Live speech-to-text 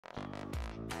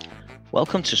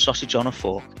Welcome to Sausage on a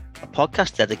Fork, a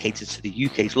podcast dedicated to the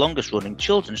UK's longest running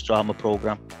children's drama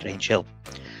programme, Grange Hill.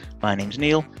 My name's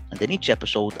Neil, and in each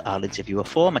episode I'll interview a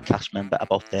former cast member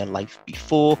about their life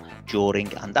before, during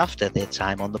and after their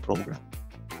time on the programme.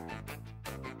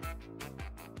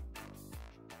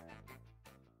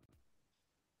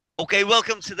 Okay,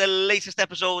 welcome to the latest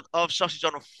episode of Sausage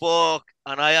on a Fork,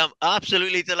 and I am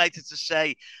absolutely delighted to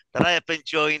say that I have been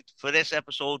joined for this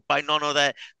episode by none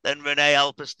other than René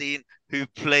Alperstein, who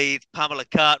played Pamela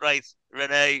Cartwright.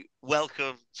 René,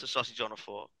 welcome to Sausage on a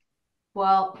Fork.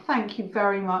 Well, thank you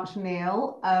very much,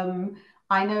 Neil.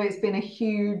 I know it's been a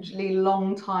hugely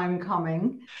long time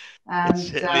coming,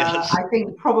 and I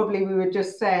think probably we were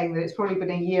just saying that it's probably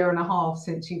been a year and a half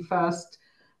since you first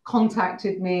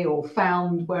contacted me or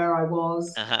found where I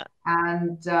was.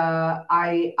 And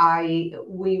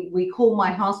we call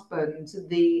my husband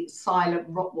the silent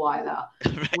Rottweiler,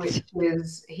 right. Which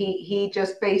is he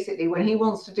just basically, when he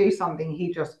wants to do something,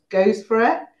 he just goes for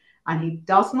it, and he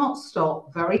does not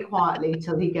stop very quietly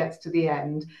till he gets to the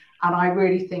end. And I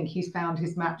really think he's found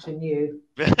his match in you.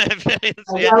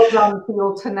 Well done for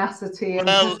your tenacity.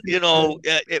 Well, you know,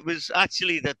 it was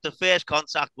actually that the first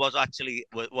contact was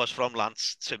from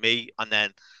Lance to me, and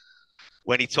then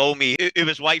when he told me who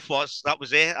his wife was, that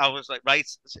was it. I was like, right,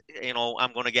 you know,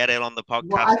 I'm going to get it on the podcast.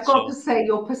 Well, I've got to say,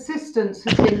 your persistence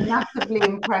has been massively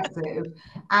impressive,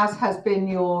 as has been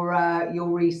your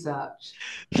research.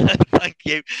 Thank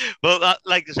you. Well, I'd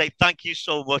like to say thank you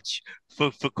so much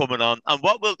for coming on. And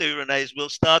what we'll do, René, is we'll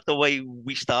start the way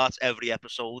we start every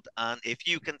episode. And if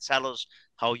you can tell us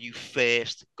how you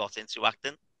first got into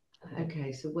acting.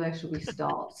 Okay, so where should we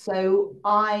start? So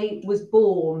I was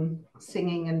born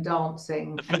singing and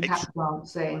dancing and tap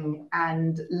dancing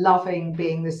and loving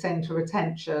being the centre of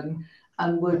attention,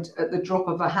 and would, at the drop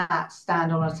of a hat,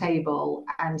 stand on a table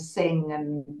and sing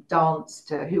and dance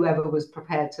to whoever was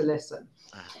prepared to listen.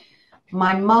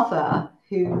 My mother,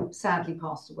 who sadly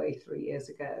passed away 3 years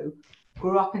ago,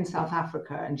 grew up in South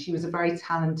Africa, and she was a very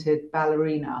talented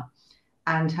ballerina,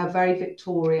 and her very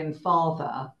Victorian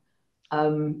father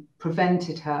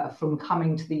prevented her from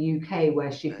coming to the UK,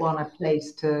 where she'd won a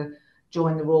place to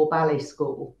join the Royal Ballet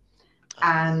School.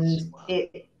 And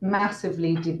it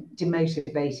massively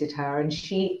demotivated her. And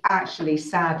she actually,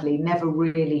 sadly, never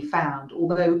really found,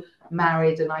 although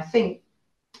married and I think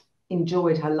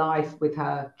enjoyed her life with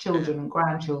her children and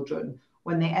grandchildren,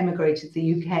 when they emigrated to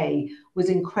the UK, was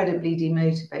incredibly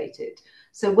demotivated.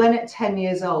 So when at 10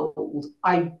 years old,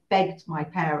 I begged my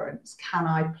parents, can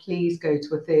I please go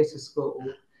to a theatre school?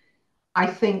 I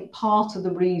think part of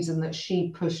the reason that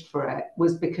she pushed for it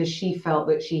was because she felt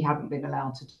that she hadn't been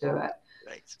allowed to do it.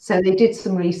 Right. So they did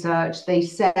some research. They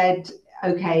said,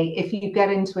 okay, if you get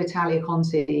into Italia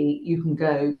Conti, you can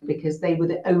go, because they were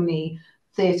the only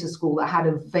theatre school that had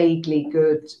a vaguely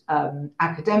good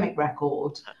academic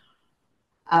record.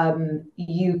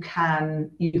 You can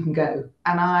go.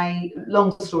 And I,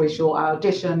 long story short, I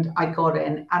auditioned, I got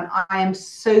in, and I am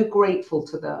so grateful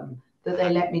to them that they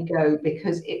let me go,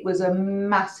 because it was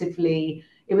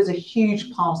a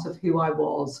huge part of who I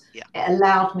was. Yeah. It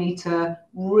allowed me to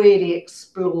really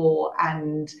explore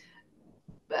and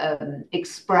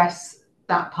express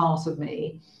that part of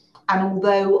me. And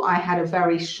although I had a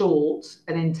very short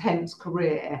and intense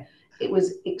career, it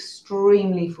was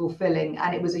extremely fulfilling,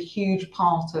 and it was a huge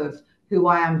part of who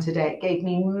I am today. It gave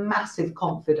me massive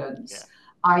confidence. Yeah.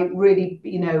 I really,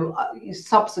 you know,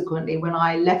 subsequently, when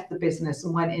I left the business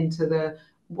and went into the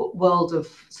world of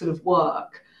sort of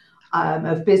work,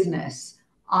 of business,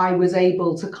 I was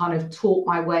able to kind of talk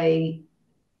my way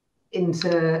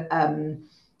into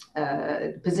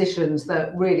positions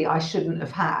that really I shouldn't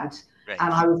have had. Right.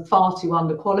 And I was far too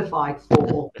underqualified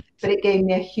for, but it gave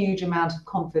me a huge amount of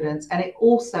confidence. And it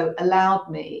also allowed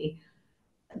me,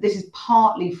 this is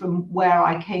partly from where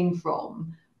I came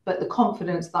from, but the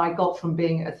confidence that I got from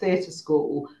being at a theatre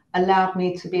school allowed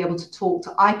me to be able to talk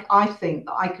to, I think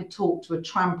that I could talk to a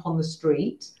tramp on the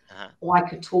street, or I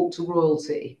could talk to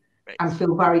royalty, right, and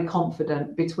feel very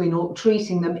confident between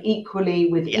treating them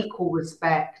equally with equal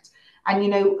respect. And, you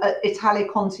know, at Italia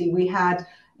Conti, we had,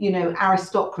 you know,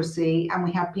 aristocracy, and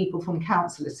we had people from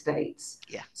council estates.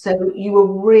 Yeah. So you were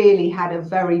really had a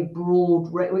very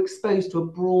broad, exposed to a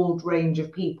broad range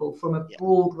of people from a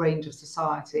broad range of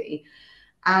society.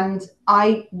 And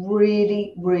I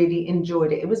really, really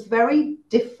enjoyed it. It was very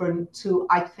different to,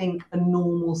 I think, a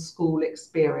normal school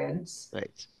experience.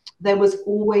 Right. There was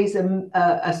always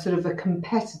a sort of a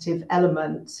competitive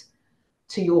element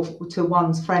to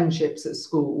one's friendships at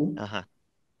school.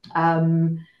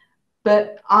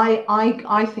 but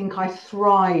I think I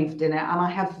thrived in it, and I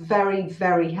have very,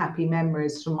 very happy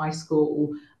memories from my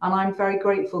school, and I'm very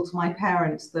grateful to my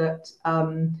parents that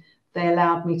they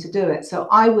allowed me to do it. So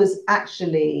I was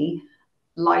actually,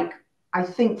 like, I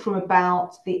think from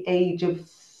about the age of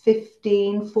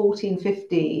 15, 14,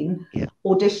 15, Yeah.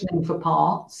 auditioning for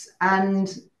parts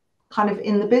and kind of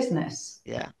in the business.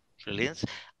 Yeah. Brilliant.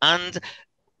 And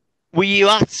were you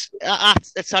at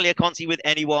Italia Conti with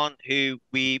anyone who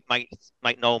we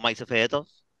might know, might have heard of?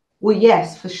 Well,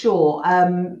 yes, for sure.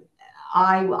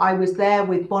 I was there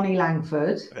with Bonnie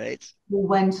Langford, Right. who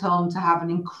went on to have an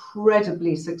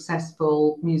incredibly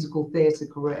successful musical theatre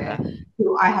career,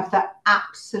 who I have the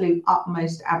absolute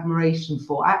utmost admiration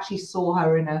for. I actually saw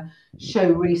her in a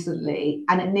show recently,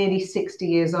 and at nearly 60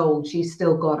 years old, she's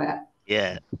still got it.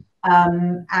 Yeah.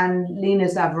 And Lena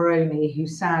Zavaroni, who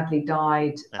sadly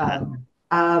died. Yeah,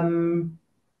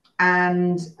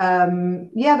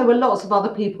 there were lots of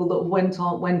other people that went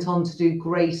on to do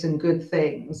great and good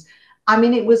things. I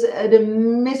mean, it was at a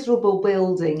miserable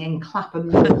building in Clapham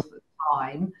North at the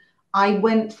time. I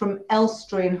went from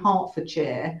Elstree in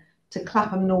Hertfordshire to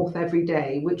Clapham North every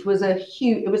day, which was a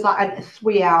huge, it was like a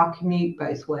 3 hour commute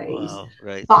both ways. Wow.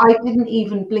 Right. But I didn't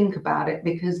even blink about it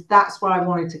because that's where I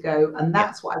wanted to go and Yeah.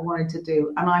 that's what I wanted to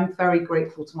do. And I'm very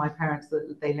grateful to my parents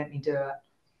that they let me do it.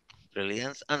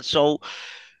 Brilliant. And so,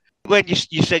 when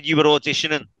you said you were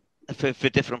auditioning for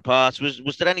different parts,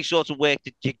 was there any sort of work?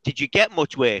 Did you get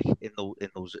much work in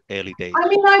those early days? I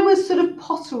mean, I was sort of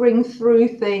pottering through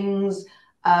things.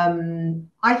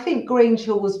 I think Grange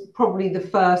Hill was probably the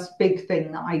first big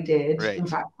thing that I did. Right. In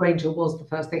fact, Grange Hill was the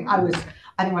first thing. I think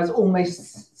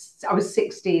I was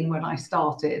 16 when I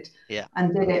started, Yeah.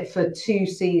 and did it for 2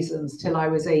 seasons till I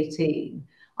was 18.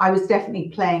 I was definitely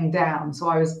playing down. So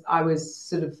I was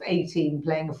sort of 18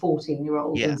 playing a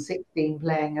 14-year-old Yeah. and 16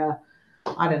 playing a,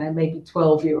 I don't know, maybe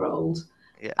 12-year-old.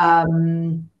 Yeah.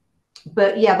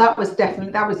 But yeah, that was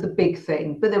the big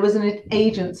thing. But there was an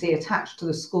agency attached to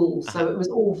the school, so it was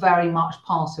all very much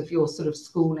part of your sort of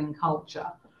schooling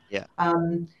culture. Yeah.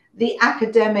 The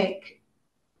academic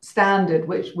standard,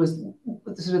 which was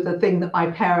sort of the thing that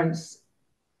my parents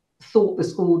thought the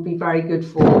school would be very good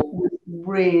for, was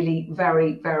really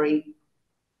very, very,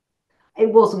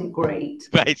 it wasn't great.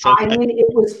 Right. I Okay. mean,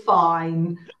 it was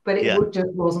fine, but it Yeah.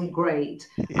 just wasn't great.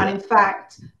 Yeah. And in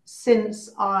fact,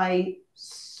 since I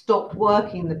stopped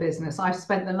working in the business, I've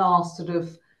spent the last sort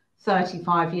of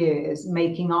 35 years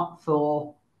making up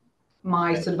for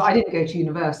my Right. sort of, I didn't go to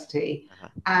university,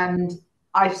 and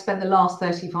I've spent the last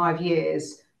 35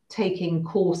 years taking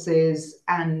courses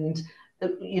and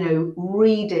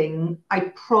reading.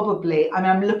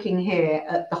 I'm looking here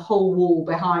at the whole wall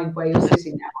behind where you're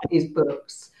sitting now is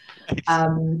books. Right.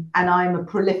 And I'm a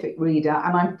prolific reader,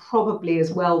 and I'm probably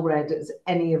as well read as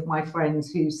any of my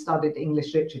friends who studied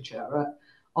English literature at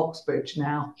Oxbridge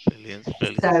now. Brilliant.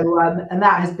 Brilliant. So, and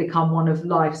that has become one of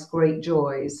life's great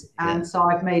joys. Yeah. And so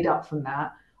I've made up from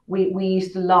that. We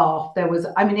used to laugh.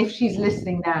 I mean, if she's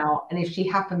listening now, and if she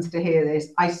happens to hear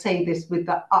this, I say this with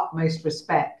the utmost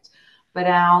respect, but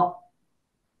our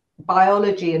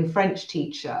biology and French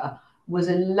teacher was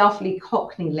a lovely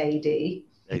Cockney lady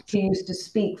who used to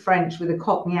speak French with a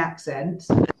Cockney accent.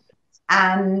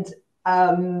 And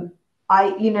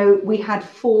we had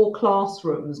 4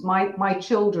 classrooms. My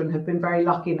children have been very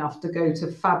lucky enough to go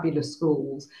to fabulous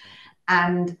schools.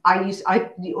 And I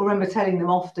remember telling them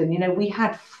often, we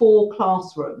had 4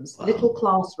 classrooms, little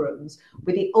classrooms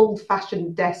with the old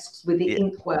fashioned desks with the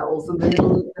inkwells and the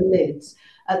little lids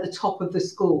at the top of the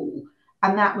school.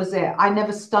 And that was it. I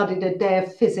never studied a day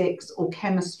of physics or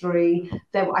chemistry.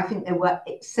 I think there were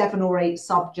 7 or 8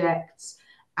 subjects,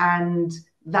 and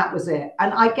that was it.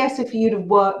 And I guess if you'd have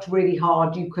worked really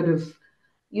hard, you could have,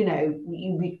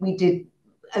 we did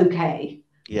okay.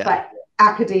 Yeah. But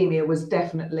academia was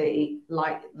definitely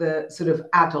like the sort of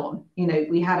add-on.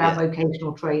 We had our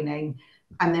vocational training,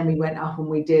 and then we went up and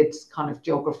we did kind of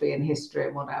geography and history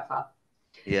and whatever.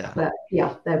 Yeah. But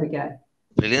yeah, there we go.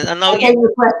 Brilliant. And now I don't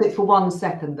regret it for 1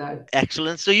 second, though.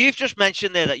 Excellent. So you've just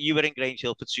mentioned there that you were in Grange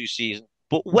Hill for 2 seasons,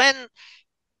 but when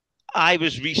I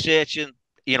was researching,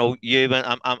 you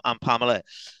and Pamela,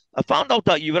 I found out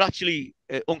that you were actually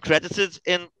uncredited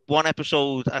in one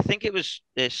episode. I think it was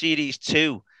series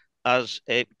 2 as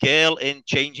a girl in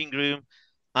changing room,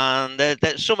 and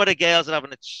some of the girls are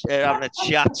having a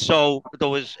chat. So there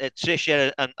was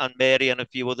Tricia and Mary and a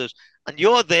few others, and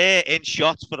you're there in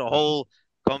shots for the whole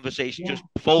conversation, just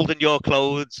folding your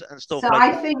clothes and stuff like that.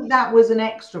 I think that was an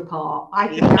extra part. I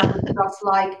think that was just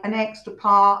like an extra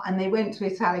part, and they went to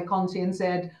Italia Conti and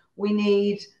said, we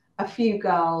need a few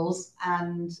girls,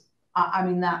 and I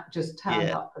mean, that just turned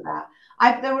Yeah. up for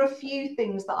that. There were a few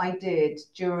things that I did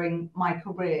during my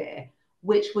career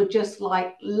which were just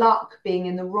like luck, being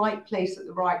in the right place at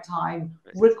the right time,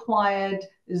 required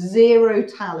zero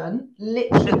talent,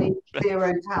 literally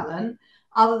zero talent,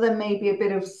 other than maybe a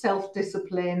bit of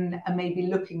self-discipline and maybe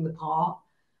looking the part.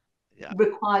 Yeah.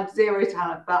 Required zero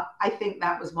talent, but I think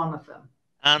that was one of them.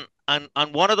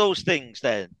 And one of those things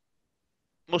then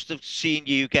must have seen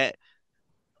you get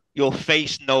your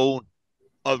face known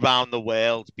around the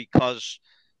world because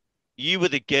you were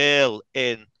the girl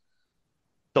in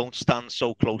Don't Stand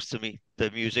So Close to Me, the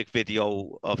music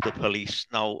video of the Police.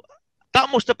 Now,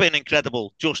 that must have been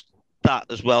incredible, just that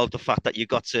as well, the fact that you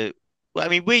got to. I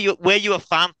mean, were you a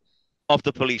fan of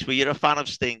the Police? Were you a fan of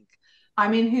Sting? I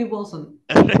mean, who wasn't?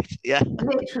 Yeah.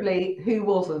 Literally, who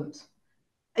wasn't?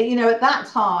 You know, at that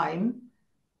time,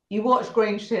 you watched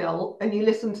Grange Hill and you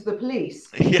listened to the Police.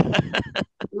 Yeah.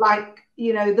 Like,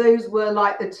 you know, those were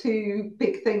like the two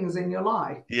big things in your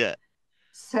life. Yeah.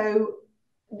 So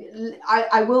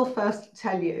I will firstly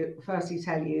tell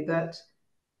you that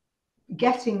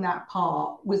getting that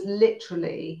part was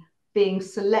literally being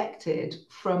selected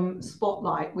from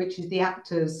Spotlight, which is the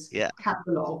actors'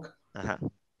 catalogue.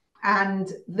 And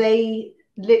they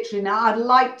literally, now I'd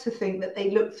like to think that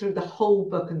they looked through the whole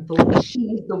book and thought,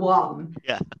 she's the one.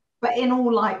 Yeah. But in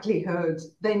all likelihood,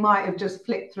 they might have just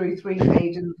flipped through 3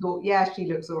 pages and thought, yeah, she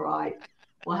looks all right.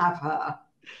 We'll have her.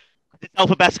 It's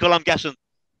alphabetical, I'm guessing.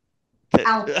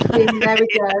 Alpin, there we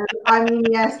go. I mean,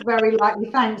 yes, very likely.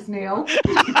 Thanks, Neil.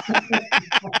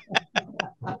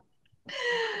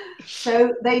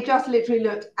 So they just literally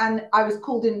looked, and I was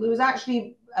called in. It was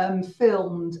actually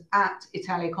filmed at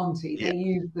Italia Conti. They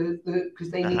used because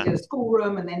they needed a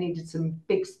schoolroom and they needed some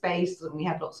big space, and we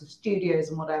had lots of studios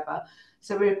and whatever.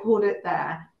 So we recorded it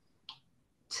there.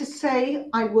 To say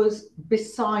I was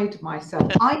beside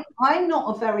myself, I'm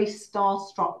not a very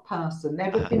starstruck person. There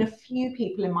have been a few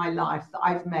people in my life that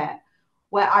I've met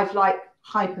where I've like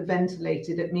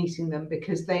hyperventilated at meeting them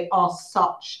because they are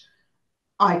such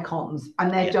icons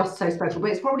and they're just so special.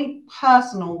 But it's probably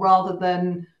personal rather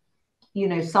than, you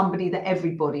know, somebody that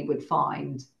everybody would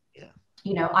find.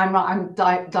 You know, I'm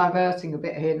diverting a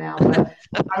bit here now, but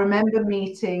I remember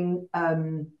meeting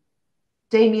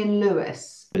Damian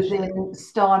Lewis, who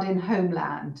starred in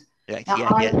Homeland.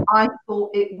 I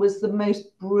thought it was the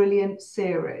most brilliant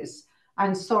series.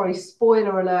 And sorry,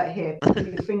 spoiler alert here, put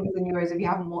your fingers in your ears if you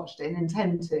haven't watched it and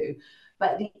intend to.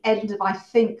 But at the end of, I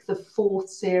think, the 4th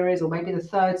series or maybe the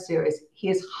 3rd series, he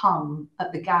is hung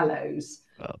at the gallows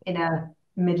in a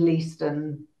Middle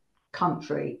Eastern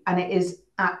country. And it is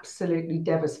absolutely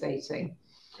devastating.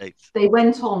 Right. They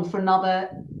went on for another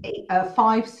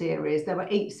 5 series. There were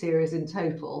 8 series in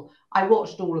total. I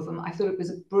watched all of them. I thought it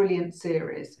was a brilliant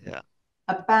series. Yeah.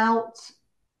 About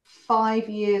 5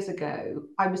 years ago,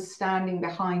 I was standing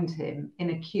behind him in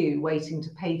a queue waiting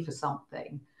to pay for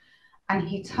something. And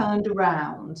he turned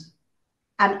around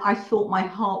and I thought my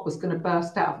heart was going to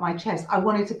burst out of my chest. I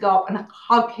wanted to go up and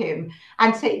hug him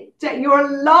and say, you're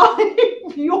alive.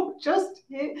 You're just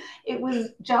here. It was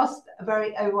just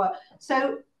very over.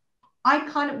 So I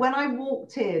kind of, when I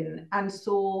walked in and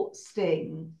saw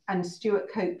Sting and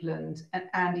Stuart Copeland and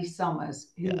Andy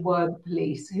Summers, who were the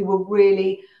Police, who were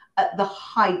really at the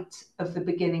height of the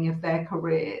beginning of their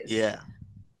careers. Yeah.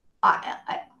 I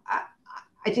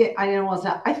don't know what's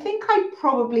that. I think I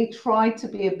probably tried to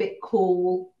be a bit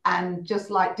cool and just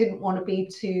like didn't want to be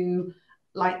too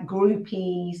like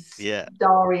groupie,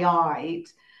 starry-eyed.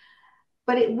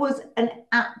 But it was an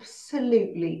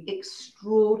absolutely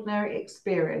extraordinary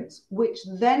experience, which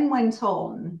then went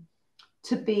on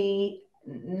to be,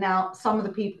 now some of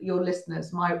the people, your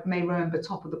listeners may remember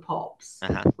Top of the Pops,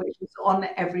 which was on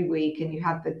every week, and you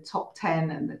had the top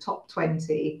 10 and the top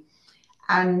 20.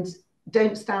 And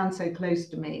Don't Stand So Close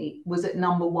to Me was at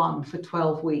 #1 for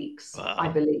 12 weeks, I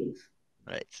believe.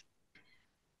 Right.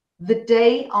 The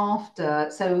day after,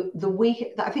 so the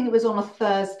week, I think it was on a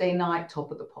Thursday night,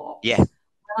 Top of the Pops. Yeah.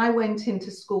 When I went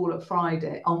into school on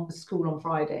Friday,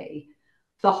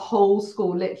 the whole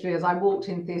school literally, as I walked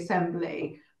into the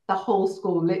assembly, the whole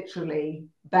school literally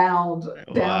bowed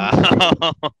down.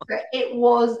 Wow. It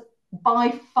was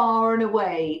by far and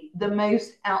away the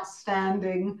most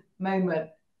outstanding moment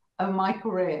of my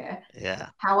career. Yeah.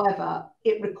 However,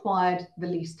 it required the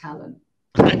least talent.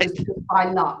 It was just by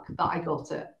luck that I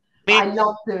got it. I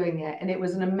loved doing it, and it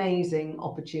was an amazing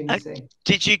opportunity.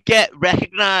 Did you get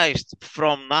recognised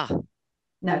from that?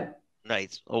 No.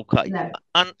 Right. Okay. No.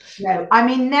 No. I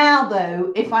mean, now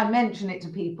though, if I mention it to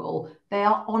people, they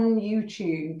are on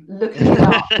YouTube looking it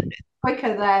up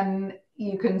quicker than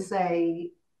you can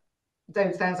say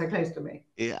don't stand so close to me.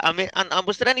 Yeah, I mean, and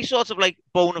was there any sort of like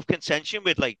bone of contention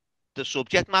with like the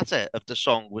subject matter of the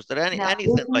song? Was there Now,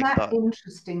 anything isn't like that that?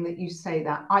 interesting that you say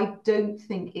that? I don't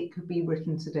think it could be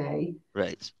written today.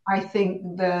 Right. I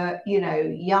think the,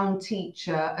 young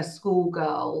teacher, a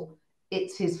schoolgirl,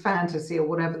 it's his fantasy or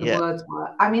whatever the Yeah. words were.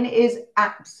 I mean, it's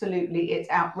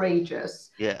outrageous.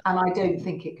 Yeah. And I don't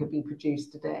think it could be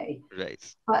produced today. Right.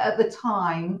 But at the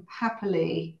time,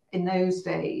 happily, in those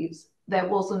days, there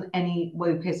wasn't any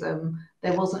wokeism,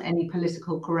 there Yeah. wasn't any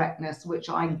political correctness, which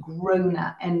I've grown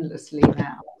at endlessly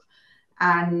now.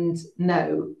 And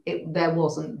no, there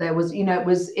wasn't. There was,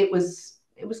 it was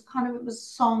a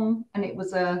song, and Yeah.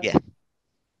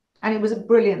 it was a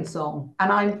brilliant song.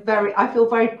 And I feel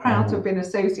very proud to have been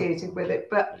associated with it.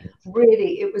 But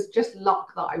really, it was just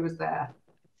luck that I was there.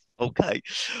 Okay.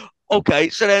 Okay.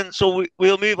 So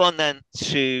we'll move on then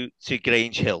to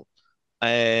Grange Hill.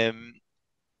 Um,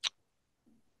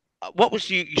 what was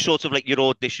you sort of like your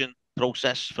audition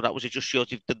process for that? Was it just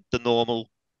sort of the normal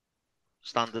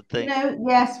standard thing?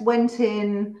 Yes, went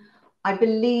in. I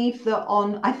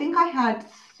think I had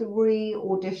three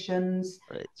auditions,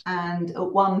 Right. and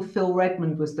at one, Phil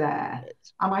Redmond was there.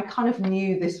 Right. And I kind of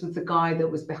knew this was the guy that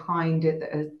was behind it,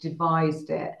 that had devised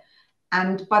it.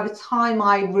 And by the time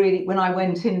when I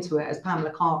went into it as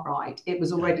Pamela Cartwright, it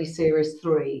was Uh-huh. already series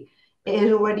three. It Right.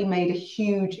 had already made a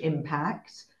huge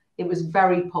impact. It was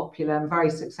very popular and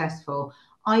very successful.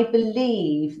 I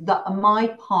believe that my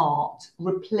part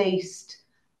replaced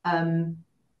um,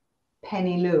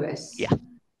 Penny Yeah. Lewis,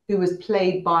 who was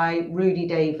played by Rudy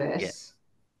Yeah. Davis.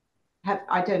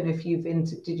 I don't know if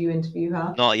did you interview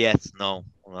her? Not yet. No.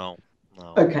 No.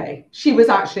 No. Okay, she was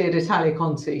actually at Italia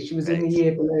Conti. She was in the Right.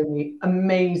 year below me.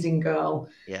 Amazing girl.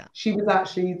 Yeah. She was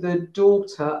actually the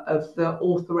daughter of the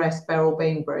authoress Beryl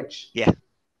Bainbridge, Yeah.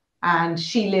 and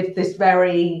she lived this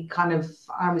very kind of.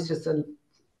 I was just a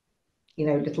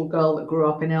little girl that grew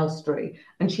up in Elstree,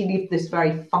 and she lived this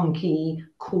very funky,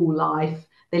 cool life.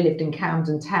 They lived in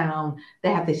Camden Town.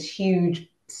 They had this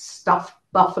huge stuffed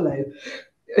buffalo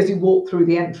as you walk through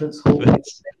the entrance hall.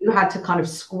 You had to kind of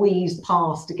squeeze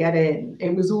past to get in.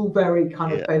 It was all very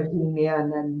kind of Yeah.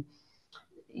 bohemian and,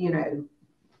 you know,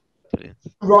 Brilliant.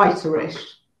 writerish.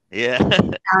 Yeah.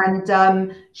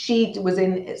 And she was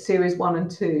in series one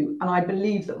and two. And I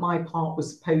believe that my part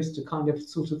was supposed to kind of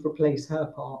sort of replace her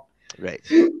part. Right.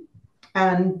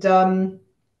 And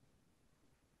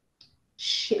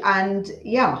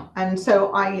and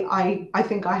so I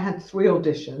think I had three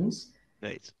auditions,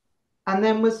 Right. and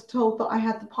then was told that I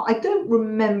had the part. I don't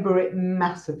remember it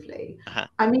massively. Uh-huh.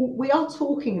 I mean, we are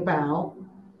talking about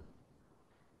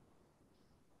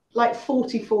like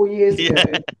 44 years Yeah.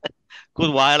 ago.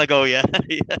 Good while ago. Yeah.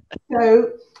 Yeah.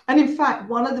 So, and in fact,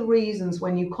 one of the reasons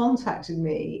when you contacted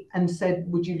me and said,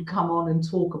 would you come on and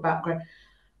talk about Greg,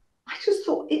 I just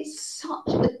thought it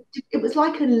was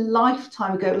like a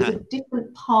lifetime ago. It was Uh-huh. a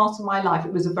different part of my life.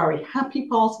 It was a very happy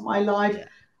part of my life. Yeah.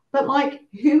 But like,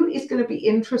 who is going to be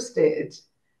interested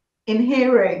in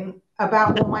hearing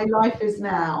about what my life is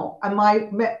now?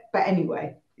 But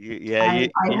anyway, Yeah.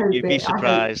 and You'd be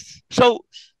surprised. So,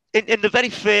 in the very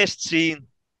first scene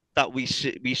that we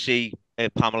see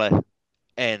Pamela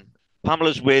in,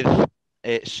 Pamela's with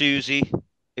Susie,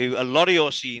 who a lot of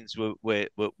your scenes were with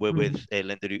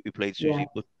Linda, who played yeah, Susie,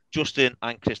 but Justin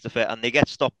and Christopher, and they get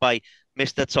stopped by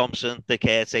Mr. Thompson, the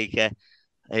caretaker,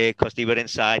 because they were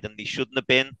inside and they shouldn't have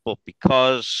been, but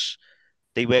because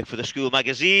they work for the school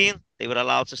magazine, they were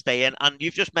allowed to stay in. And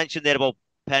you've just mentioned there about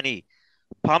Penny.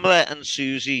 Pamela and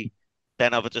Susie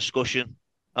then have a discussion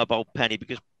about Penny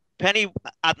because Penny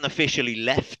hadn't officially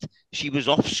left. She was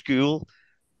off school.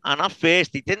 And at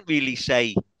first, they didn't really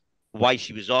say why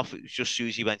she was off. It was just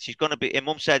Susie went, she's going to be, her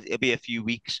mum said it'll be a few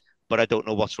weeks, but I don't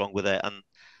know what's wrong with her.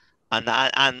 And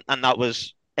that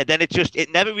was, and then it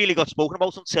never really got spoken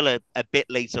about until a bit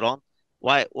later on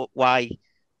why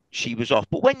she was off.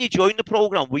 But when you joined the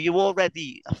program, were you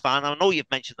already a fan? I know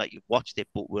you've mentioned that you've watched it,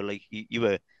 but were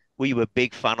you a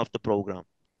big fan of the program?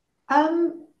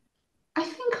 um, I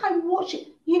think I watched it.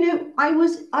 I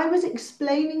was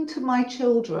explaining to my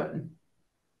children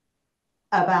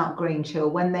about Grange Hill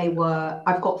when they were.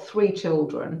 I've got three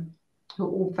children who are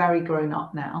all very grown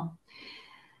up now.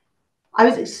 I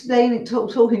was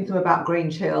talking to them about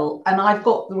Grange Hill, and I've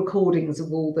got the recordings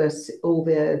of all the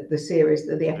series,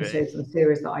 the Right. episodes and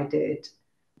series that I did,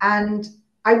 and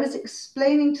I was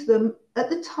explaining to them at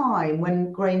the time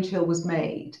when Grange Hill was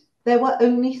made, there were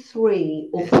only three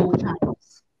or Yeah. four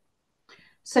channels.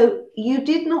 So you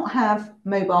did not have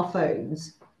mobile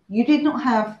phones, you did not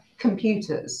have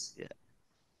computers, Yeah.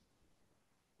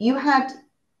 you had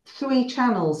three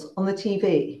channels on the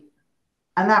TV.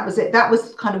 And that was it. That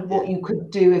was kind of what you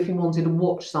could do if you wanted to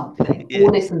watch something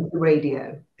or listen to the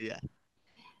radio. Yeah.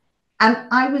 And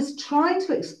I was trying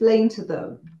to explain to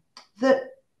them that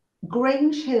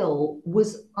Grange Hill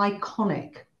was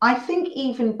iconic. I think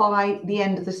even by the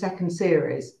end of the second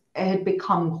series, it had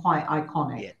become quite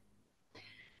iconic. Yeah.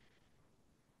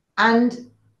 And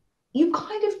you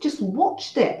kind of just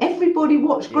watched it. Everybody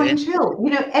watched Grange Hill.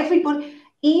 You know, everybody,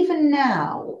 even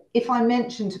now, if I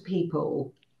mention to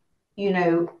people, you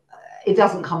know, it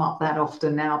doesn't come up that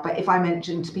often now, but if I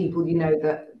mention to people, you know,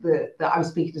 that I was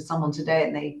speaking to someone today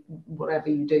and they, whatever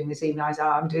you're doing this evening, I said,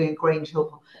 I'm doing Grange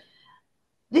Hill.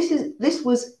 This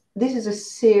is a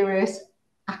serious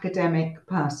academic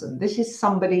person. This is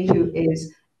somebody who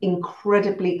is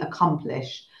incredibly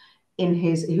accomplished in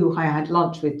his, who I had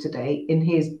lunch with today, in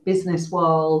his business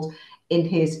world,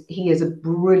 he is a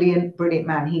brilliant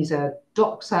man. He's a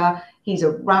doctor, he's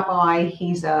a rabbi,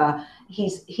 he's an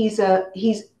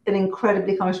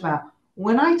incredibly accomplished man.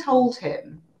 When I told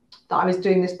him that I was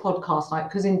doing this podcast,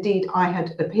 because indeed I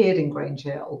had appeared in Grange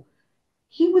Hill,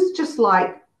 he was just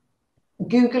like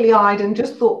googly eyed and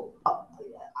just thought,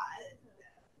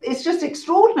 it's just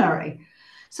extraordinary.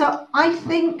 So I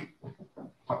think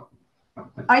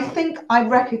I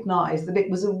recognized that it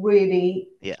was a really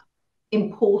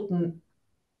important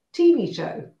TV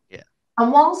show. Yeah.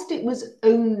 And whilst it was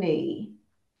only,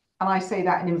 and I say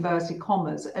that in inverted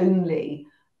commas, only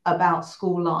about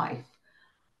school life,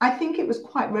 I think it was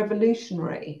quite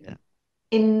revolutionary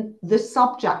in the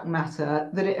subject matter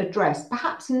that it addressed.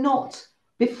 Perhaps not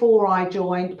before I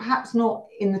joined, perhaps not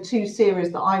in the 2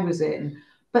 series that I was in,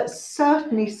 but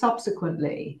certainly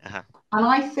subsequently. And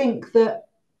I think that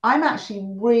I'm actually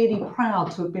really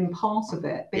proud to have been part of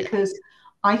it, because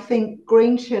I think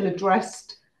Grange Hill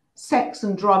addressed sex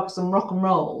and drugs and rock and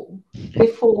roll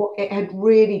before it had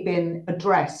really been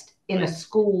addressed in a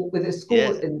school, with a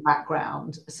school in the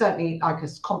background, certainly like a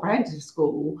comprehensive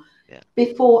school,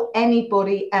 before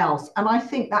anybody else. And I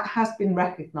think that has been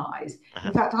recognised.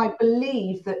 In fact, I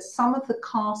believe that some of the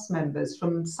cast members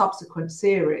from subsequent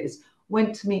series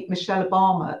went to meet Michelle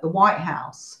Obama at the White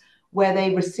House, where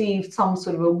they received some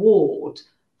sort of award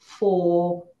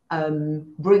for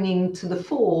bringing to the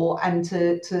fore and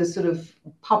to sort of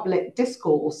public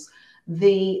discourse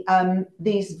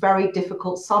these very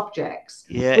difficult subjects,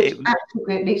 which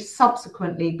actually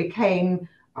subsequently became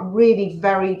really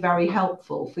very, very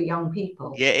helpful for young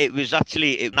people. Yeah, it was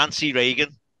actually Nancy Reagan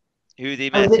who they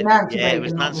met. Was it Nancy Reagan? It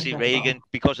was Nancy Reagan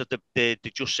because of the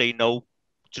Just Say No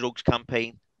drugs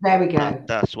campaign. There we go.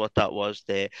 That's what that was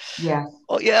there. Yeah.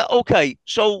 Oh yeah, okay.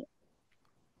 So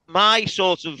my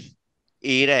sort of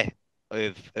era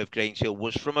of Grange Hill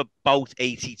was from about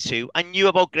 82. I knew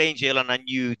about Grange Hill and I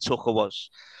knew who Tucker was.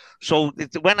 So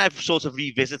when I've sort of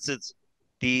revisited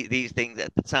these things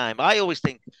at the time, I always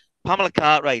think Pamela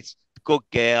Cartwright, good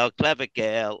girl, clever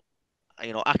girl,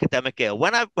 you know, academic girl.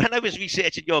 When I was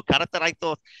researching your character, I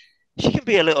thought she can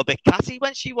be a little bit catty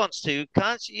when she wants to,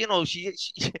 can't she? You know, she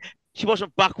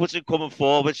wasn't backwards and coming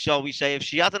forward, shall we say. If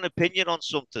she had an opinion on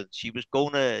something, she was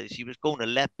gonna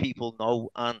let people know.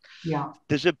 And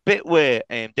there's a bit where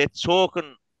they're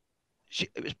talking.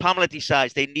 Pamela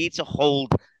decides they need to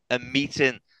hold a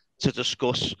meeting to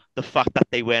discuss the fact that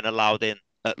they weren't allowed in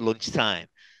at lunchtime.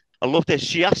 I love this.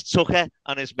 She asked Tucker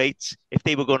and his mates if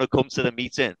they were going to come to the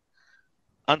meeting,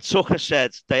 and Tucker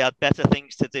said they had better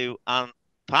things to do. And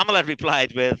Pamela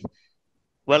replied with,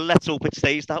 "Well, let's hope it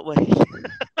stays that way."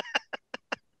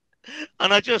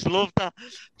 And I just loved that.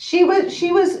 She was.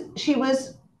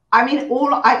 I mean,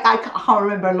 I can't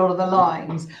remember a lot of the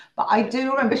lines, but I do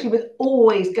remember she was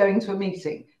always going to a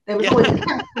meeting. There was always a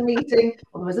council meeting,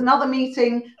 or there was another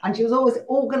meeting, and she was always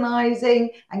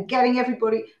organising and getting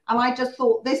everybody. And I just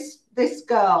thought, this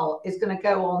girl is going to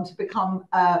go on to become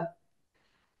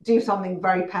do something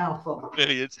very powerful.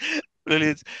 Brilliant.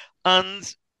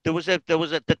 And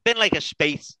there'd been like a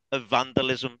spate of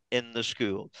vandalism in the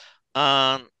school,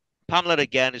 and Pamela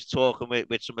again is talking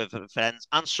with some of her friends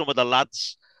and some of the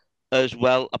lads as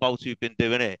well about who've been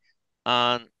doing it.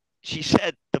 And she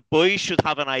said the boys should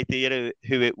have an idea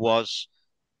who it was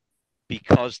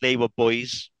because they were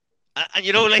boys. And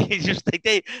you know, like it's just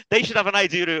like they should have an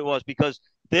idea who it was because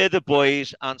they're the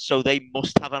boys, and so they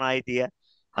must have an idea.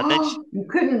 And then you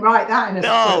couldn't write that in a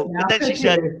script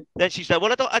now, then she said,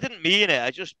 well, I didn't mean it.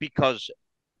 I just because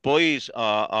boys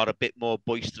are a bit more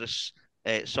boisterous.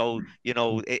 So, you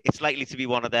know, it's likely to be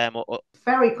one of them.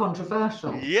 Very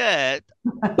controversial. Yeah.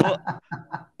 But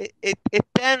it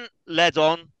then led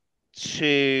on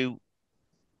to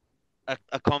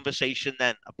a conversation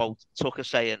then about Tucker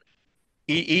saying,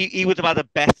 he would have had a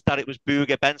bet that it was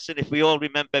Booger Benson. If we all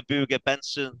remember Booger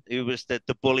Benson, who was the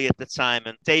bully at the time,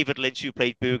 and David Lynch, who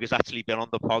played Booger, has actually been on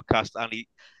the podcast, and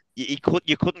you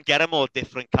couldn't get a more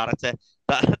different character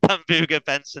than Booger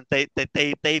Benson.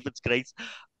 David's great,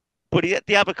 but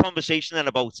they have a conversation then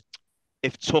about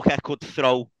if Tucker could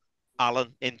throw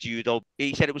Alan in judo.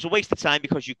 He said it was a waste of time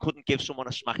because you couldn't give someone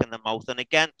a smack in the mouth. And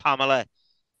again, Pamela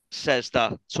says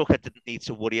that Tucker didn't need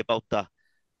to worry about that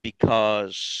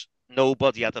because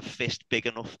nobody had a fist big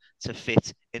enough to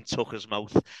fit in Tucker's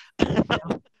mouth.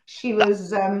 She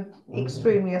was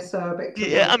extremely acerbic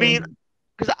Yeah, I towards mean, him.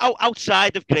 because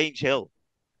outside of Grange Hill,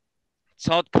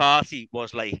 Todd Carty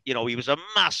was like, he was a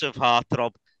massive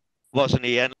heartthrob, wasn't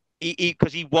he? And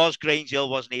because he was Grange Hill,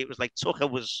 wasn't he? It was like Tucker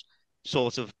was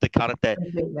sort of the character.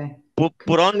 Completely. But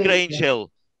on Completely. Grange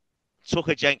Hill,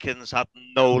 Tucker Jenkins had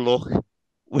no luck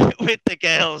with the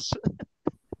girls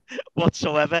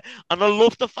whatsoever. And I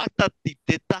love the fact that he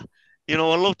did that. I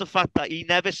love the fact that he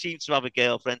never seemed to have a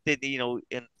girlfriend, did he?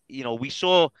 And we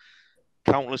saw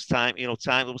countless times, there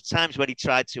was times when he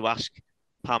tried to ask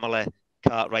Pamela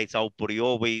Cartwright out, but he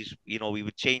always, he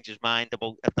would change his mind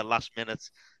about at the last minute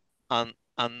and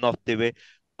not do it.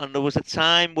 And there was a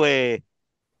time where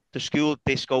the school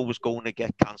disco was going to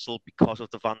get cancelled because of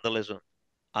the vandalism,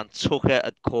 and Tucker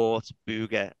had caught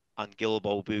Booger and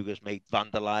Gilbo, Booger's mate,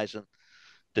 vandalising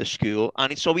the school,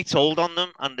 and so he told on them,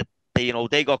 and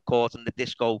they got caught, and the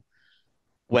disco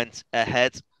went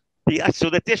ahead. So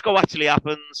the disco actually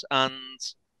happens, and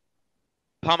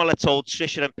Pamela told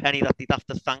Trisha and Penny that they'd have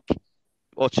to thank,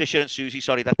 or Trisha and Susie,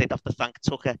 sorry, that they'd have to thank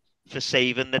Tucker for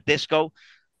saving the disco.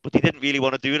 But they didn't really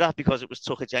want to do that because it was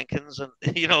Tucker Jenkins, and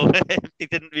they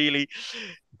didn't really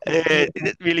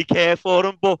care for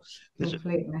him. But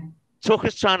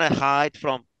Tucker's trying to hide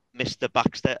from Mr.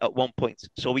 Baxter at one point,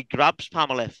 so he grabs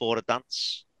Pamela for a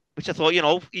dance, which I thought,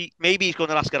 maybe he's going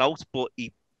to ask her out, but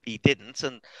he didn't.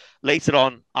 And later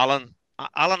on, Alan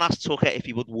asked Tucker if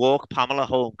he would walk Pamela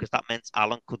home because that meant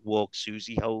Alan could walk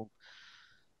Susie home.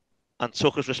 And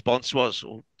Tucker's response was,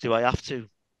 "Oh, do I have to?"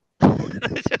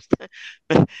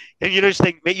 And you just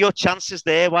think, mate, your chance is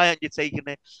there. Why aren't you taking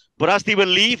it? But as they were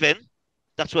leaving,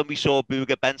 that's when we saw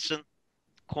Booger Benson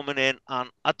coming in.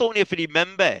 And I don't know if you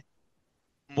remember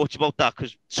much about that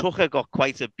because Tucker got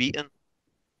quite a beating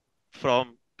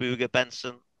from Booger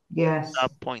Benson Yes. at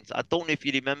that point. I don't know if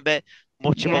you remember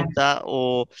much about that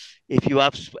or if you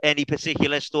have any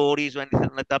particular stories or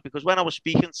anything like that. Because when I was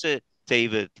speaking to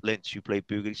David Lynch, who played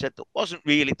Booger, he said there wasn't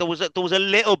really, there was a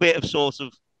little bit of sort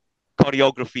of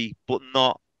choreography, but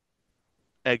not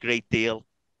a great deal.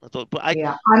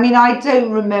 I mean, I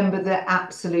don't remember the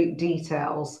absolute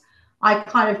details. I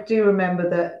kind of do remember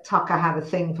that Tucker had a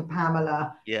thing for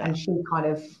Pamela, and she kind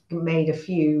of made a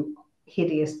few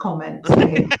hideous comments to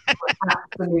him,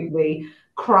 absolutely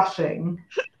crushing.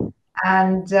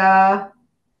 And I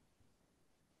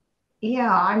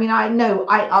mean, I know,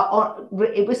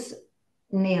 it was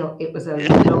Neil. It was a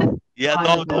long.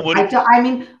 Don't worry. I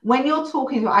mean, when you're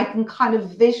talking, I can kind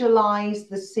of visualize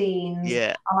the scenes,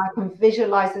 and I can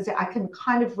visualize this. I can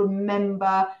kind of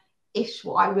remember ish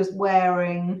what I was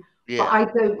wearing, but I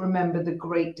don't remember the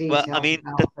great details. Well, I mean,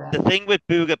 the thing with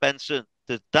Booger Benson,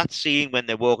 that scene when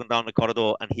they're walking down the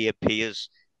corridor and he appears,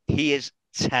 he is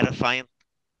terrifying.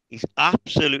 He's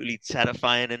absolutely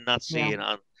terrifying in that scene,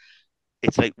 and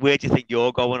it's like, where do you think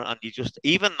you're going? And you just,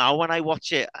 even now when I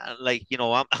watch it, like,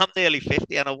 I'm nearly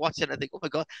 50 and I watch it and I think, oh my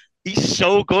God, he's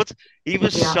so good. He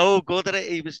was so good at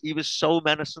it. He was so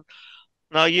menacing.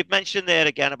 Now, you mentioned there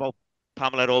again about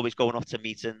Pamela always going off to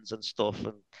meetings and stuff.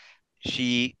 And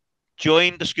she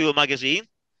joined the school magazine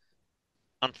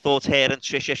and thought her and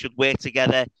Trisha should work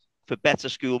together for better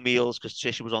school meals because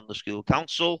Trisha was on the school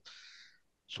council.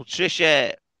 So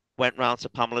Trisha went round to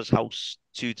Pamela's house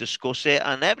to discuss it,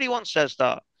 and everyone says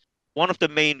that one of the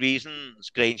main reasons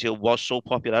Grange Hill was so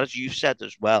popular, as you said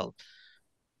as well,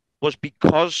 was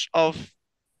because of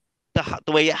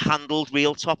the way it handled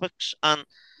real topics. And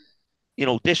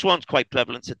this one's quite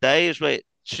prevalent today, is where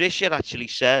Trisha actually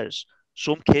says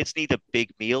some kids need a big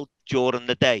meal during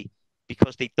the day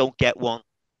because they don't get one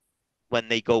when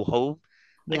they go home.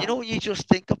 And you just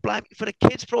think of for a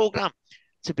kids program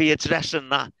to be addressing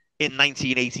that in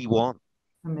 1981.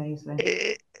 Amazing.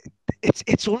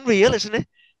 It's unreal, isn't it?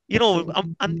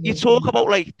 And you talk about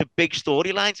like the big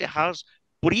storylines it has,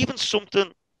 but even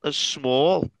something as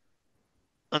small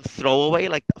and throwaway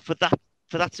like for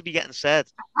that to be getting said.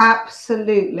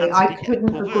 Absolutely, I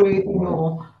couldn't agree with you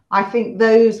more. I think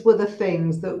those were the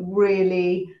things that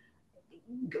really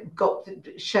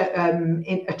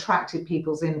attracted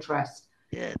people's interest.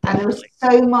 Yeah, and there was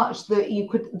so much that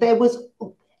there was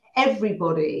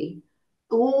everybody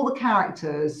the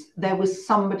characters, there was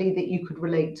somebody that you could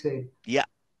relate to. Yeah,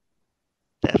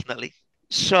 definitely.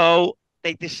 So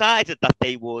they decided that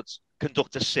they would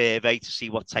conduct a survey to see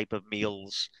what type of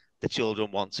meals the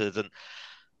children wanted. And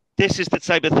this is the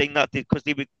type of thing that because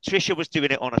Trisha was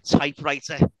doing it on a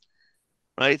typewriter,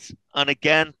 right? And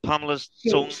again, Pamela's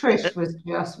tongue. Trish was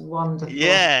just wonderful.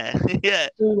 Yeah, yeah.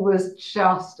 She was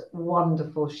just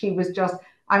wonderful. She was just,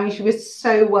 I mean, she was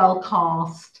so well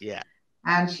cast. Yeah.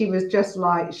 And she was just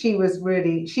like, she was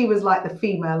like the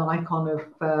female icon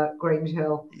of Grange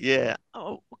Hill. Yeah.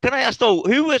 Oh, can I ask though,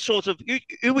 who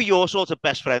were your sort of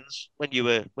best friends when you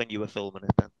were filming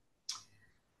it then?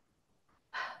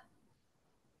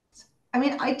 I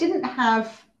mean, I didn't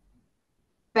have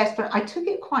best friend. I took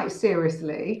it quite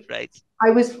seriously. Right. I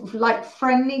was like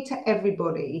friendly to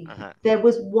everybody. There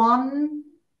was one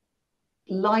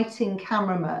lighting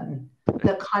cameraman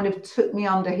that kind of took me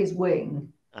under his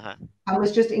wing and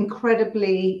was just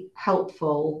incredibly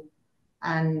helpful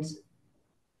and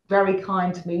very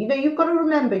kind to me. You know, you've got to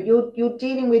remember you're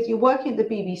working at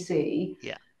the BBC,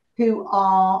 who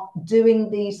are doing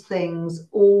these things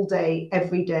all day,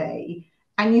 every day,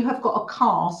 and you have got a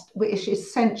cast which is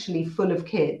essentially full of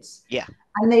kids. Yeah.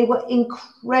 And they were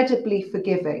incredibly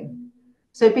forgiving.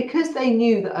 So because they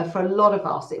knew that for a lot of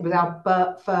us, it was our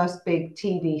first big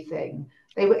TV thing,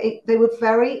 they were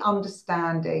very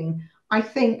understanding. I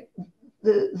think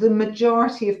the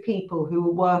majority of people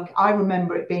who were I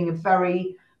remember it being a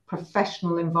very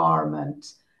professional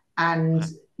environment, and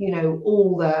you know,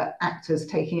 all the actors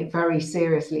taking it very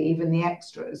seriously, even the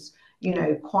extras, you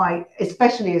know, quite,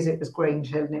 especially as it was Grange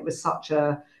Hill and it was such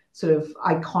a sort of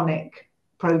iconic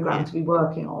program to be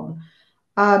working on.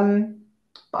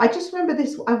 But I just remember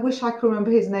this, I wish I could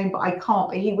remember his name, but I can't.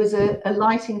 But he was a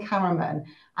lighting cameraman,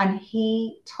 and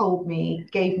he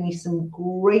gave me some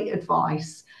great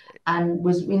advice and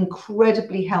was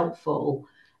incredibly helpful.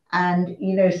 And,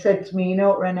 you know, said to me, you know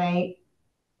what, René,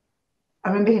 I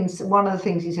remember him, one of the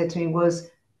things he said to me was,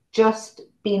 just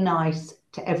be nice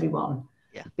to everyone.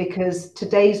 Yeah. Because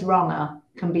today's runner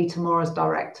can be tomorrow's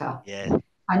director. Yeah.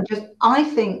 And I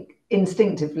think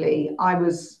instinctively, I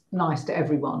was nice to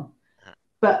everyone.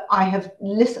 But I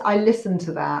listened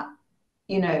to that,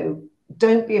 you know,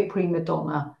 don't be a prima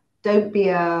donna. Don't be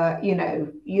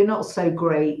you're not so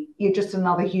great. You're just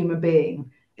another human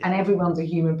being, and everyone's a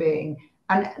human being.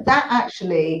 And that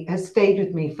actually has stayed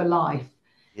with me for life.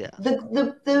 Yeah.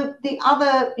 The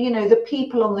other, you know, the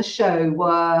people on the show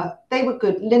were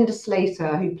good. Linda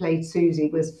Slater, who played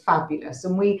Susie, was fabulous.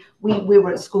 And we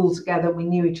were at school together. We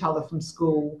knew each other from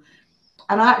school.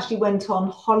 And I actually went on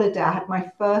holiday. I had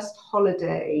my first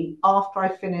holiday after I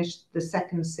finished the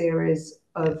second series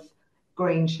of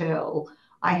Grange Hill.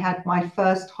 I had my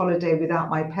first holiday without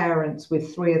my parents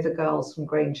with 3 of the girls from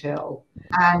Grange Hill.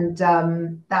 And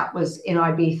that was in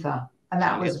Ibiza. And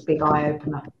that was a big eye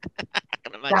opener.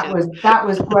 That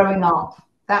was growing up.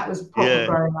 That was proper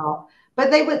growing up.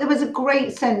 But there was a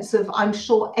great sense of, I'm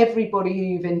sure everybody who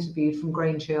you've interviewed from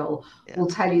Grange Hill will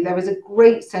tell you, there was a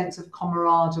great sense of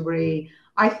camaraderie.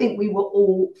 I think we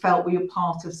felt we were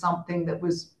part of something that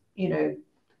was, you know,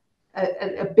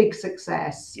 a big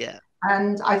success. Yeah.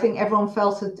 And I think everyone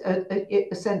felt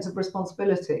a sense of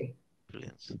responsibility.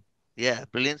 Brilliant. Yeah,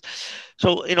 brilliant.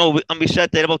 So, you know, and we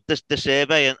said there about the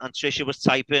survey, and Trisha was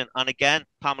typing, and again,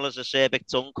 Pamela's acerbic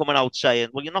tongue coming out saying,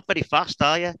 well, you're not very fast,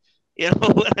 are you? You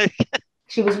know,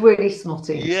 she was really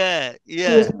snotty. Yeah. She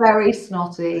was very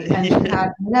snotty, and she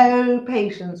had no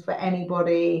patience for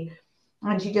anybody,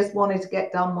 and she just wanted to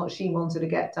get done what she wanted to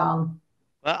get done.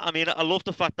 Well, I mean, I love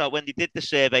the fact that when they did the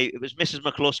survey, it was Mrs.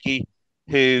 McCluskey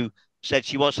who said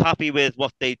she was happy with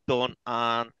what they'd done,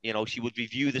 and, you know, she would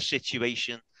review the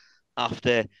situation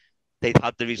after they'd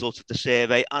had the results of the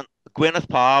survey. And Gwyneth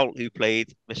Powell, who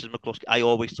played Mrs. McCluskey, I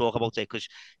always talk about it because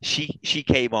she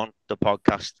came on the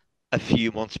podcast a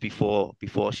few months before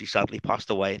she sadly passed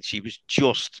away, and she was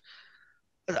just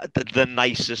the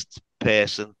nicest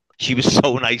person. She was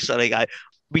so nice. Like,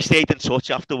 we stayed in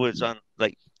touch afterwards, and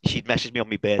like she'd message me on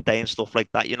my birthday and stuff like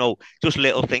that. You know, just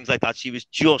little things like that. She was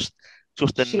just the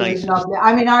nicest. Was lovely.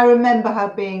 I mean, I remember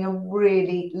her being a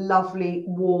really lovely,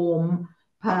 warm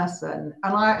person,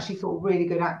 and I actually thought a really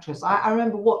good actress. I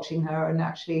remember watching her and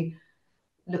actually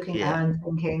looking at her and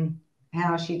thinking,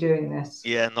 how is she doing this?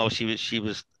 Yeah, no, she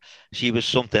was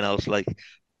something else. Like,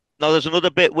 now there's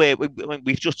another bit where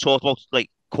we've just talked about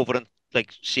like covering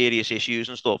like serious issues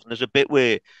and stuff, and there's a bit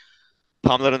where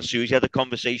Pamela and Susie had a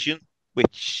conversation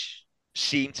which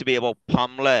seemed to be about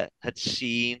Pamela had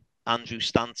seen Andrew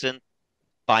Stanton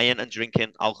buying and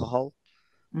drinking alcohol.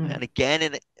 And again,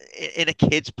 in a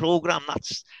kids program,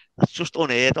 that's just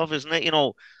unheard of, isn't it? You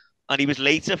know, and he was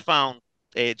later found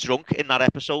drunk in that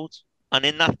episode. And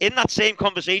in that same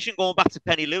conversation, going back to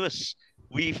Penny Lewis,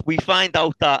 we find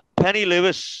out that Penny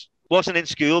Lewis wasn't in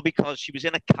school because she was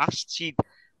in a cast. She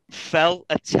fell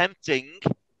attempting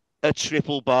a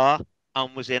triple bar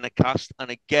and was in a cast.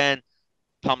 And again,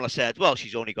 Pamela said, "Well,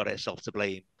 she's only got herself to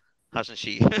blame, hasn't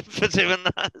she, for doing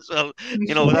that?" So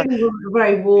she really wasn't a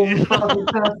very warm, fuzzy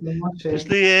person, was she? Just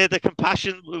the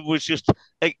compassion was just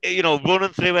running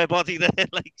through her body there,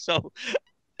 like so.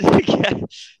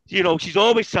 Yeah, she's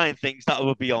always trying things that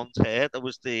were beyond her. That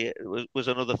was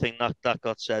another thing that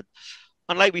got said.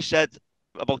 And like we said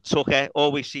about Tucker,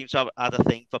 always seems to have had a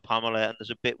thing for Pamela. And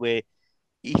there's a bit where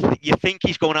you think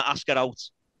he's going to ask her out,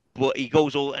 but he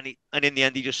goes all and in the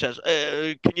end he just says,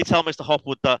 "Can you tell Mr.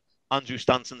 Hopwood that Andrew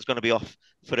Stanton's going to be off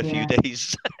for a few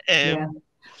days?" Yeah.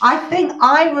 I think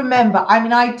I remember, I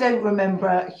mean, I don't remember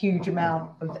a huge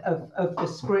amount of the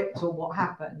script or what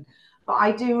happened, but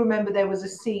I do remember there was a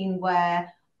scene where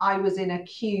I was in a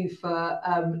queue for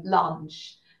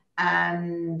lunch,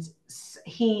 and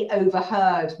he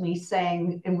overheard me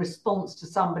saying, in response to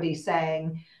somebody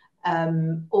saying,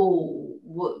 something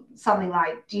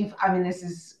like, do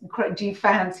you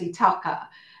fancy Tucker?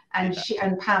 And she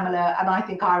and Pamela, and I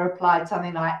think I replied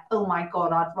something like, "Oh my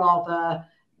God, I'd rather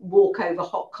walk over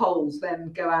hot coals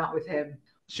than go out with him."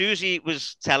 Susie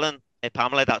was telling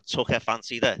Pamela that Tucker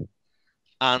fancied her,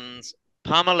 and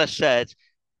Pamela said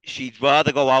she'd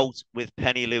rather go out with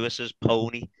Penny Lewis's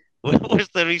pony. Was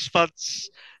the response?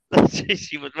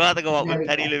 She would rather go out with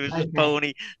Penny Lewis's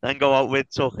pony than go out with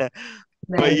Tucker.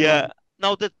 But yeah,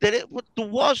 no, there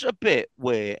was a bit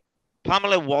where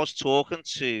Pamela was talking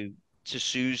to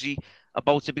Susie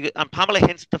about it, and Pamela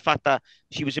hinted the fact that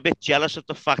she was a bit jealous of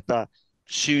the fact that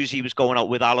Susie was going out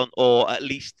with Alan, or at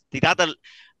least they'd had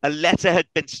a letter had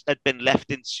been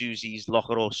left in Susie's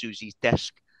locker or Susie's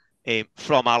desk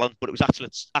from Alan, but it was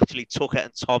actually Tucker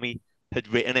and Tommy had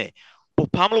written it.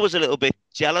 But Pamela was a little bit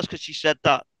jealous because she said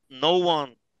that no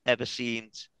one ever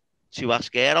seemed to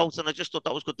ask her out, and I just thought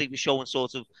that was good. They were showing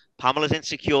sort of Pamela's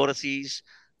insecurities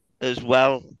as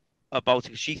well about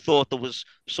it. She thought there was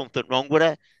something wrong with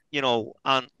her,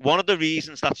 and one of the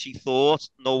reasons that she thought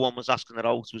no one was asking her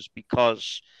out was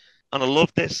because, and I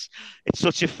love this, it's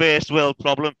such a first world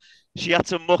problem. She had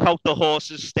to muck out the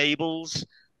horses' stables,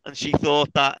 and she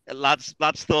thought that lads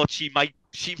thought she might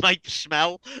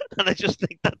smell, and I just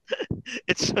think that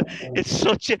it's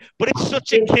such a kid thing. It's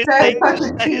such a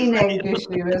teenage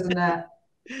issue, isn't it?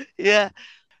 Yeah.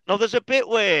 No, there's a bit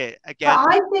where again.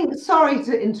 But I think, sorry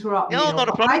to interrupt, No, Neil, not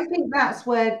a problem. I think that's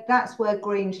where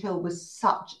Grange Hill was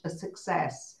such a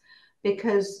success,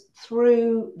 because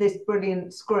through this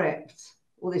brilliant script,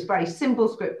 or this very simple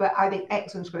script, but I think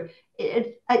excellent script,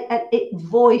 it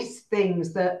voiced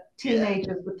things that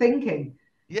teenagers were thinking.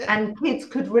 Yeah. And kids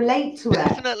could relate to it.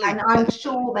 And I'm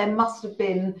sure there must have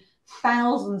been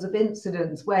thousands of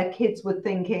incidents where kids were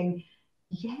thinking,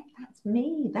 yeah, that's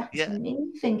me. That's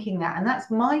me thinking that. And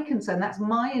that's my concern. That's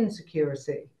my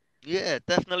insecurity. Yeah,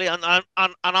 definitely. And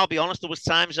I'll be honest, there was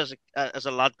times as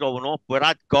a lad growing up where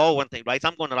I'd go and think, right,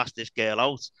 I'm going to ask this girl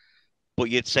out, but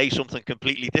you'd say something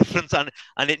completely different, and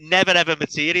it never ever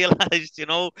materialized,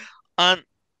 And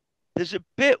there's a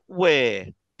bit where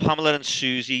Pamela and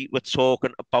Susie were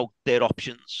talking about their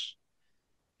options,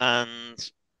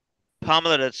 and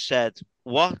Pamela had said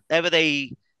whatever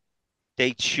they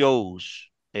chose,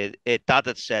 Dad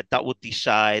had said that would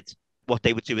decide what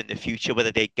they would do in the future,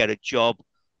 whether they'd get a job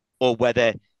or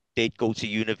whether they'd go to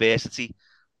university.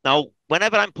 Now,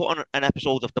 whenever I'm putting an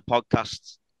episode of the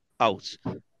podcast out,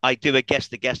 I do a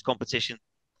guest-to-guest competition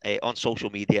on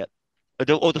social media.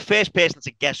 Or the first person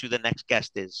to guess who the next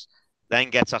guest is then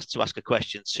gets asked to ask a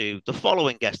question to the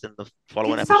following guest in the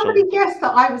following episode. Somebody guessed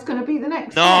that I was going to be the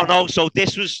next guest? No. So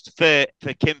this was for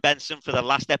Kim Benson for the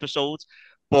last episode.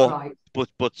 But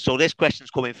so this question's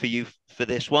coming for you for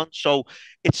this one. So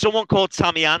it's someone called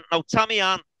Tammy Ann. Now, Tammy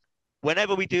Ann,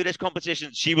 whenever we do this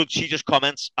competition, she just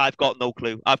comments, "I've got no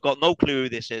clue. I've got no clue who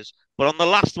this is." But on the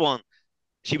last one,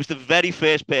 she was the very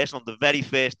first person on the very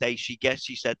first day she guessed.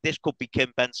 She said this could be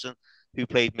Kim Benson, who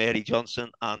played Mary Johnson,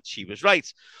 and she was right.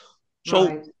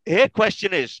 So her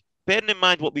question is, bearing in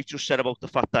mind what we've just said about the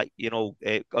fact that,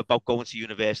 about going to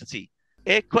university,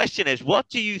 her question is, what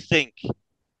do you think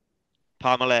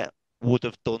Pamela would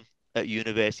have done at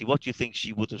university? What do you think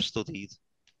she would have studied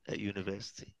at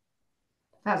university?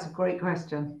 That's a great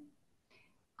question.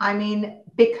 I mean,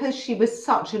 because she was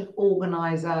such an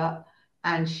organizer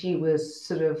and she was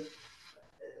sort of,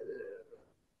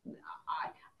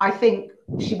 I think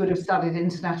she would have studied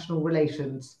international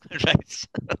relations. Right.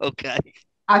 Okay.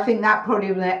 I think that probably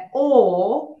was there.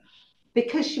 Or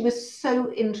because she was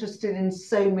so interested in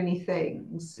so many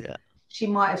things, she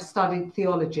might have studied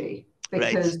theology,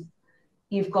 because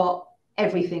you've got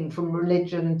everything from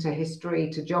religion to history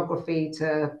to geography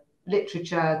to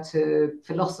literature to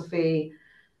philosophy.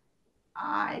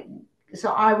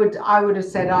 So I would have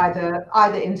said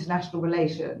either international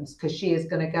relations, because she is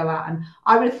going to go out, and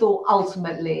I would have thought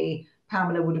ultimately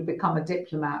Pamela would have become a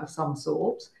diplomat of some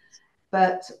sort.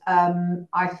 But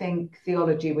I think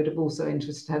theology would have also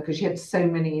interested her, because she had so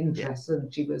many interests, and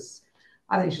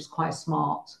I think she was quite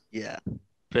smart. Yeah,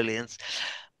 brilliant,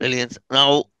 brilliant.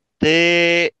 Now,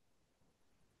 there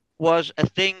was a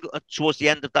thing towards the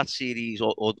end of that series,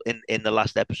 or in the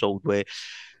last episode, where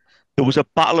there was a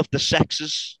battle of the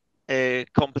sexes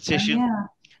competition. Oh, yeah.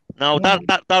 Now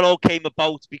that all came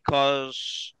about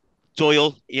because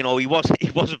Doyle, he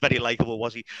wasn't very likable,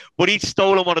 was he? But he'd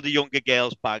stolen one of the younger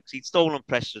girls' bags. He'd stolen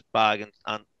Precious' bag,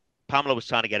 and Pamela was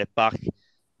trying to get it back.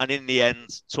 And in the end,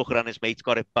 Tucker and his mates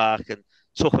got it back, and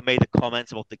Tucker made a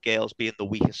comment about the girls being the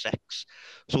weaker sex.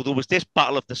 So there was this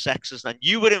battle of the sexes, and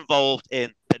you were involved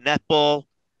in the netball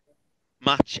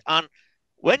match. And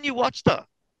when you watched that,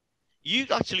 you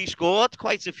actually scored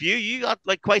quite a few. You had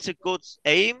like quite a good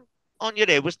aim on your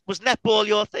day. Was netball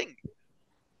your thing?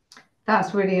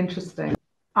 That's really interesting.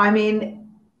 I mean,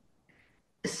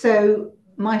 so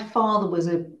my father was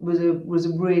a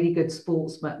really good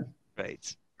sportsman.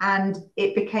 Right. And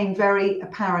it became very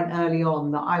apparent early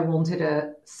on that I wanted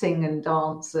to sing and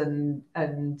dance, and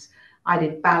I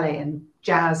did ballet and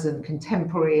jazz and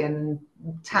contemporary and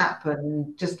tap,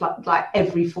 and just like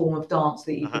every form of dance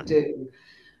that you could do.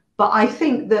 But I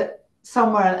think that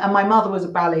somewhere, and my mother was a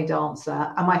ballet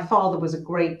dancer, and my father was a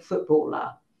great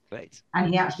footballer. Right. And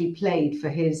he actually played for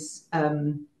his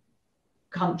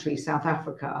country, South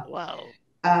Africa. Wow.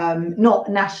 Not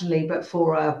nationally, but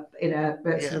sort of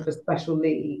a special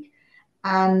league.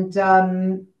 And I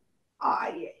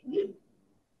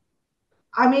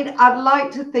mean, I'd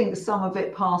like to think some of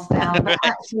it passed down, but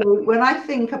actually, when I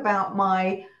think about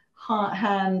my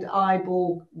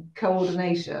hand-eyeball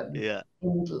coordination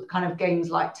in kind of games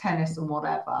like tennis and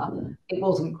whatever, it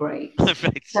wasn't great.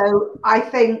 Right. So I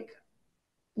think,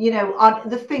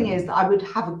 the thing is that I would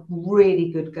have a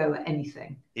really good go at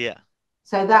anything. Yeah.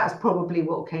 So that's probably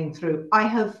what came through. I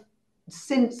have,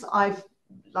 since I've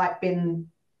been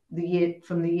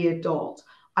from the year dot,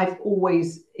 I've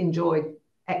always enjoyed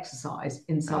exercise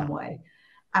in some way.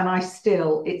 And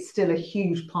it's still a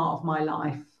huge part of my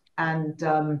life, and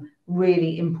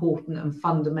really important and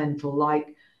fundamental.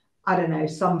 Like, I don't know,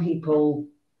 some people,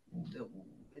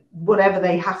 whatever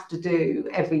they have to do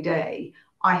every day,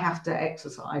 I have to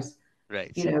exercise.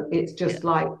 Right. It's just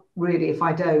like, really, if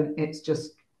I don't, it's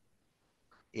just.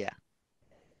 Yeah.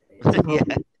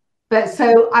 But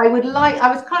so I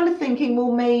was kind of thinking,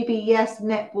 well, maybe, yes,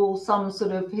 netball, some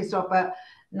sort of historic, but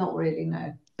not really,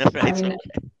 no. Right. I mean,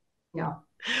 yeah.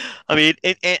 I mean,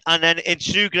 and then in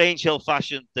true Grange Hill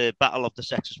fashion, the battle of the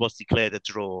sexes was declared a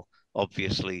draw,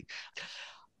 obviously.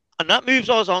 And that moves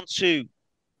us on to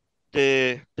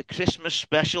the Christmas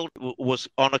special. Was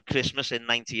on a Christmas in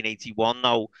 1981.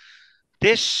 Now,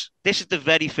 this is the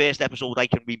very first episode I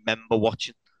can remember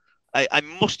watching. I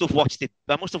must have watched it.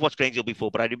 I must have watched Grange Hill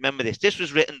before, but I remember this. This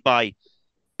was written by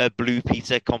a Blue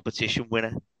Peter competition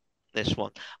winner, this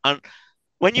one. And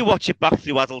when you watch it back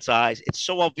through adult eyes, it's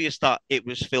so obvious that it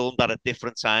was filmed at a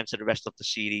different time to the rest of the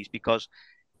series, because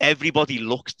everybody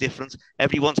looks different.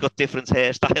 Everyone's got different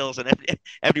hairstyles, and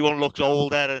everyone looks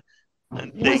older.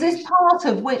 And was this part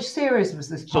of which series was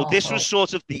this part So this of? was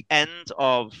sort of the end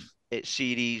of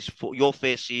series for your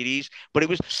first series, but it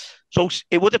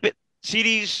would have been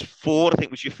series 4, I think,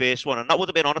 was your first one, and that would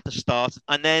have been on at the start,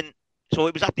 and then so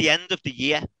it was at the end of the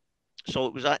year. So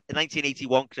it was at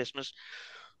 1981 Christmas,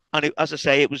 and as I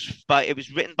say, it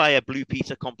was written by a Blue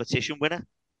Peter competition winner,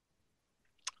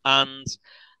 and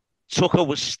Tucker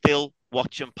was still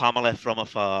watching Pamela from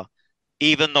afar,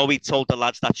 even though he told the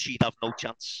lads that she'd have no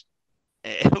chance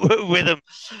with him.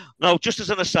 Now, just as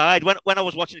an aside, when I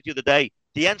was watching it the other day,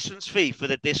 the entrance fee for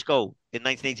the disco in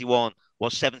 1981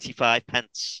 was 75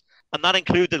 pence, and that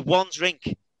included one drink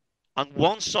and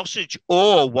one sausage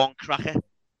or one cracker.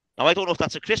 Now, I don't know if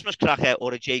that's a Christmas cracker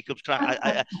or a Jacob's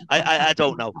cracker. I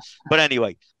don't know. But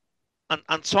anyway,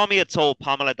 and Tommy had told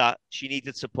Pamela that she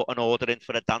needed to put an order in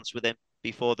for a dance with him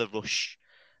before the rush.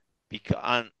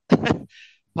 And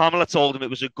Pamela told him it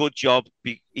was a good job,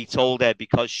 he told her,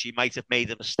 because she might have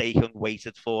made a mistake and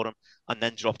waited for him, and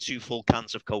then dropped 2 full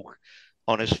cans of Coke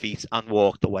on his feet and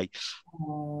walked away.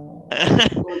 Oh,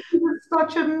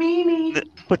 such a meanie.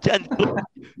 But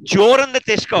during the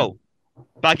disco,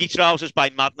 Baggy Trousers by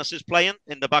Madness is playing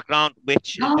in the background,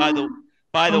 which, by the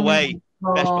By the Oh way,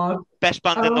 my God. best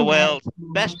band in the Oh my world,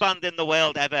 God. best band in the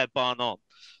world ever, bar none.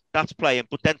 That's playing.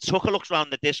 But then Tucker looks around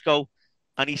the disco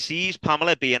and he sees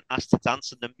Pamela being asked to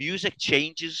dance, and the music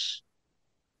changes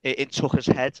in Tucker's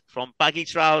head from baggy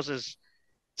trousers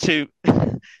to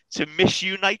to Miss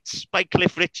You Nights by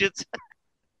Cliff Richard.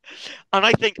 And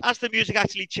I think as the music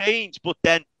actually changed, but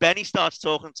then Benny starts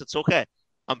talking to Tucker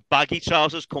and baggy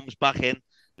trousers comes back in.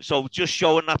 So just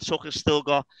showing that Tucker's still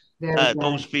got There we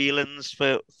those go. feelings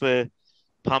for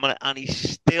Pamela, and he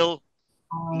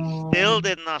Oh, still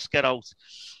didn't ask her out.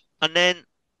 And then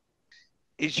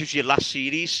it's just your last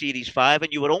series, series 5,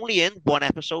 and you were only in one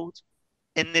episode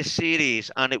in this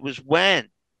series, and it was when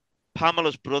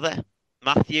Pamela's brother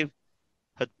Matthew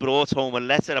had brought home a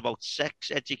letter about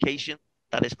sex education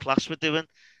that his class were doing,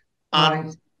 and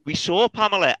right. we saw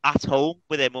Pamela at home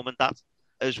with her mum and dad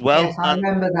as well. Yes, I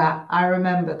remember that. I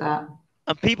remember that.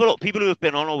 And people who have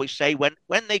been on always say when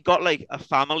they got like a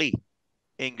family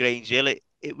in Grange Hill,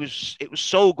 it was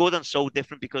so good and so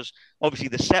different because obviously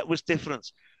the set was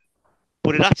different,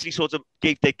 but it actually sort of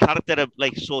gave the character a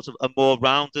like sort of a more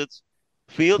rounded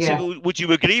feel to Yeah, you. Would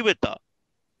you agree with that?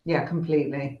 yeah,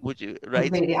 completely. Would you?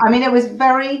 Right? Completely. I mean, it was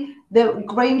very the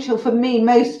Grange Hill for me.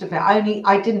 Most of it, I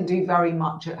didn't do very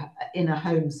much in a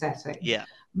home setting. Yeah.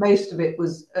 Most of it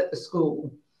was at the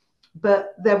school,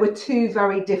 but there were two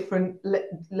very different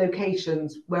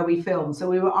locations where we filmed. So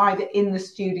we were either in the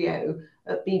studio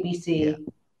at Yeah. BBC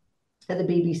at the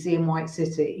BBC in White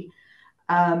City,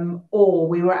 or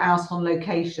we were out on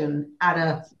location at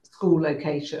a school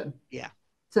location. Yeah.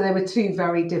 So there were two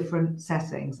very different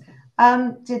settings.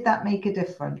 Did that make a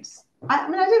difference? I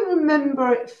mean, I don't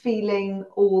remember it feeling,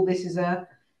 oh, this is an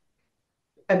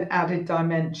added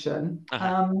dimension.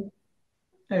 Uh-huh.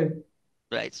 Oh,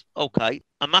 Right. Okay.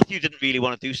 And Matthew didn't really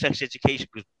want to do sex education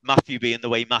because Matthew, being the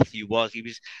way Matthew was, he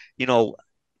was, you know,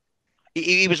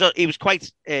 he was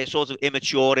quite sort of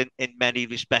immature in many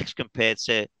respects compared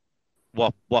to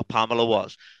what Pamela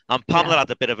was. And yeah, Pamela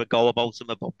had a bit of a go about him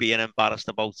about being embarrassed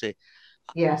about it.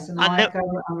 yes, and And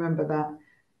I remember that.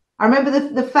 I remember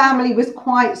the family was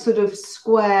quite sort of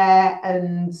square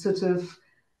and sort of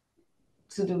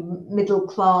middle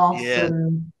class, yeah,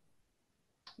 and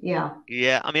yeah,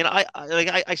 yeah. I mean,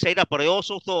 I say that, but I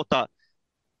also thought that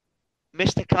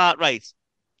Mr. Cartwright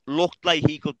looked like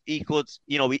he could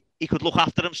look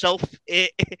after himself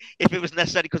if it was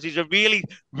necessary because he's a really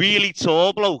really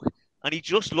tall bloke and he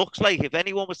just looks like if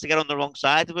anyone was to get on the wrong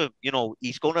side of him,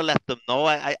 he's going to let them know.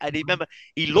 I remember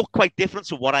he looked quite different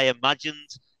to what I imagined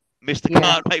Mr. yeah,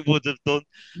 Cartwright would have done.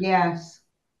 yes.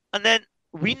 And then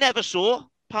we never saw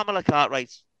Pamela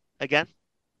Cartwright again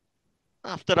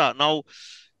after that. Now,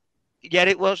 yeah,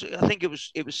 I think it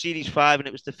was series 5 and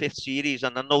it was the 5th series,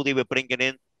 and I know they were bringing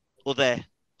in other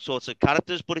sorts of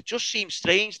characters, but it just seems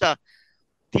strange that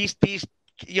these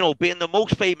being the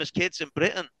most famous kids in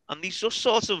Britain, and these just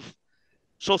sort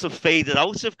of faded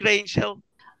out of Grange Hill.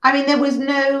 I mean, there was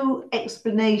no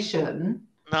explanation.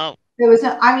 Now, There was,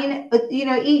 I mean,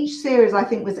 each series I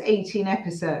think was 18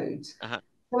 episodes. uh-huh,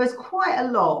 There was quite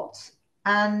a lot,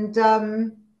 and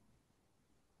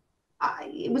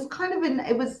it was kind of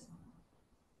it was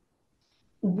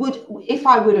would if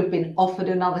I would have been offered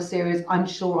another series, I'm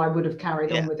sure I would have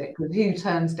carried yeah, on with it because who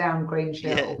turns down Grange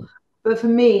yeah, Hill? But for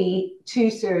me, 2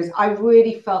 series, I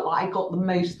really felt like I got the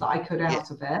most that I could yeah,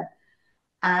 out of it,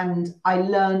 and I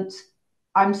learnt.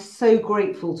 I'm so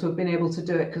grateful to have been able to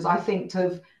do it because I think to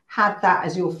have had that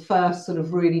as your first sort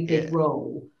of really yeah, big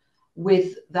role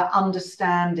with the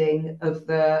understanding of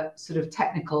the sort of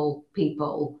technical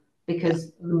people, yeah,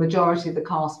 because the majority of the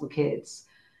cast were kids,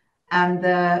 and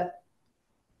the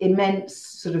immense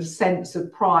sort of sense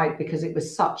of pride because it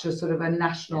was such a sort of a yeah,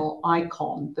 national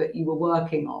icon that you were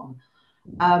working on.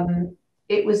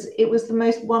 It was the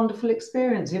most wonderful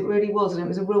experience. It really was, and it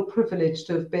was a real privilege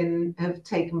to have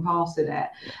taken part in it,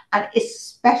 yeah, and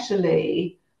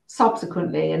especially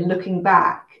subsequently and looking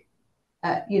back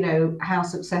at how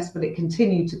successful it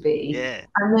continued to be, yeah,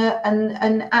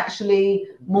 and actually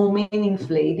more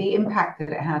meaningfully the impact that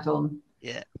it had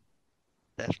yeah,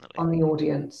 definitely, on the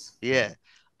audience. yeah.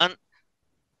 And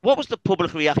what was the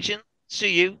public reaction to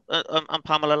you and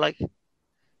Pamela like?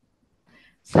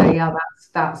 So yeah,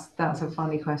 that's a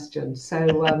funny question.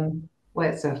 So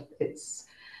well, it's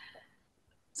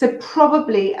so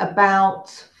probably about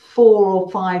 4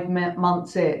 or 5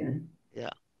 months in, Yeah.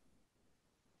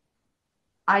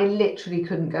 I literally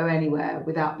couldn't go anywhere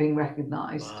without being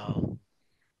recognised, Wow.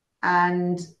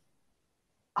 and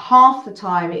half the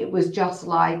time it was just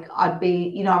like I'd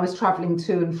be, I was travelling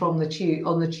to and from the tube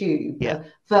on the tube, Yeah.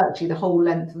 virtually the whole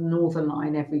length of the Northern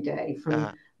Line every day from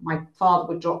Uh-huh. my father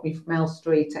would drop me from Elm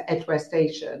Street to Edgware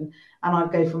Station, and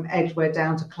I'd go from Edgware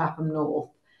down to Clapham North.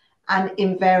 And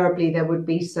invariably there would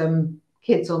be some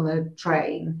kids on the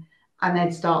train, and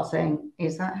they'd start saying,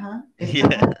 "Is that her? Is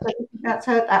that Yeah. her? That's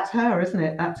her. That's her, isn't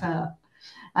it? That's her."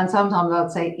 And sometimes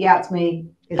I'd say, "Yeah, it's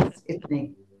me. It's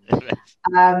me."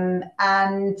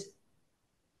 And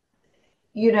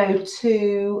you know,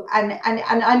 and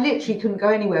I literally couldn't go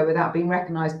anywhere without being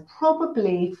recognised,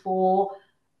 probably for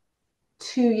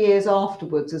 2 years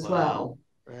afterwards as well.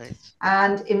 Right.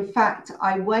 And in fact,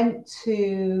 I went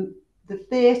to the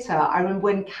theatre. I remember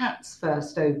when Cats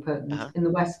first opened in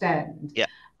the West End, Yeah.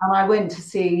 and I went to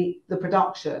see the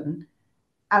production,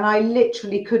 and I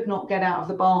literally could not get out of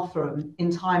the bathroom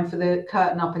in time for the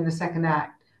curtain up in the second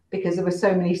act, because there were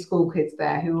so many school kids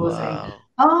there who were saying,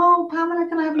 "Oh, Pamela,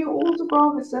 can I have your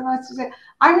autograph? It's so nice to see."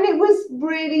 I mean, it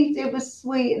was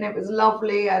sweet and it was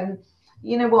lovely. And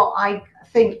you know what? I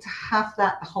think to have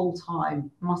that the whole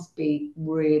time must be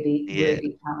really,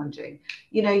 really challenging.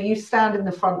 You know, you stand in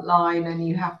the front line and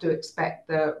you have to expect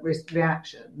the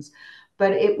reactions,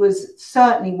 but it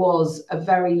certainly was a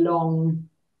very long.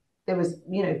 There was,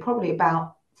 you know, probably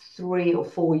about 3 or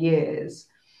 4 years.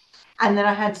 And then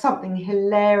I had something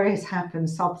hilarious happen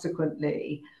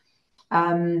subsequently.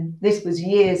 This was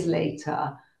years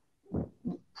later,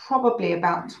 probably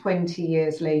about 20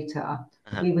 years later.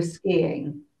 We were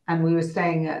skiing and we were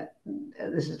staying at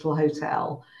this little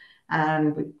hotel,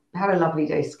 and we had a lovely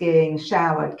day skiing,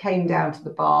 showered, came down to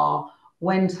the bar,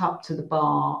 went up to the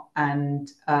bar,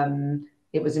 and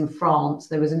it was in France.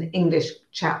 There was an English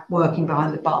chap working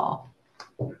behind the bar.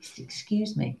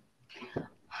 "Excuse me, I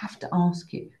have to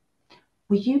ask you,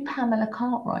 were you Pamela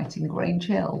Cartwright in Grange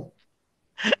Hill?"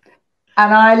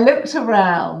 And I looked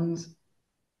around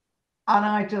and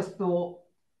I just thought,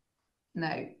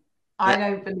 no, I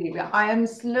don't believe it. I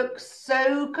look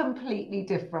so completely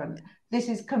different. This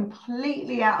is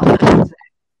completely out of context.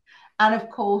 And of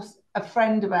course, a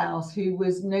friend of ours who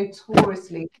was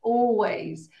notoriously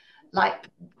always like,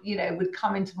 you know, would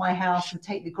come into my house and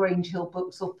take the Grange Hill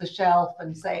books off the shelf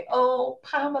and say, "Oh,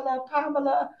 Pamela,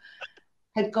 Pamela,"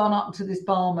 had gone up to this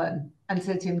barman and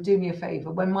said to him, "Do me a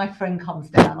favor, when my friend comes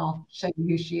down, I'll show you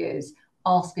who she is.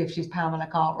 Ask if she's Pamela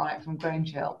Cartwright from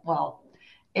Grange Hill." Well,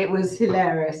 it was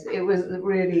hilarious. It was a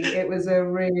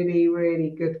really, really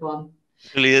good one.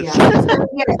 Brilliant. Yeah. So,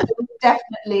 yes,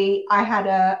 definitely.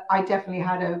 I definitely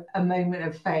had a moment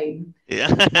of fame.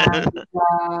 Yeah.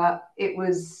 And it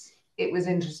was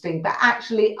interesting. But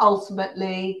actually,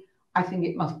 ultimately, I think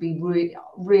it must be really,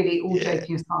 really, all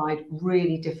joking aside,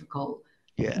 really difficult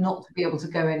not to be able to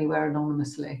go anywhere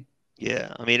anonymously.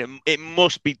 Yeah. I mean, it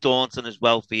must be daunting as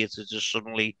well for you to just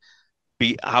suddenly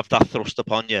have that thrust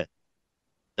upon you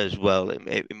as well.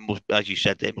 It must, as you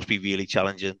said, it must be really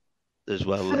challenging as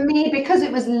well. For me, because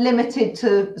it was limited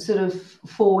to sort of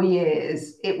 4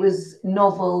 years, it was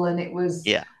novel, and it was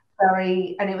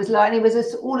very, and it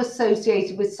was all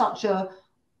associated with such a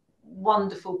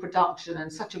wonderful production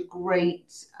and such a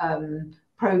great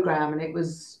program. And it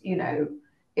was, you know,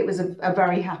 it was a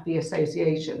very happy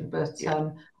association. But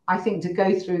I think to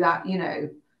go through that, you know,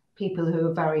 people who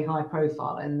are very high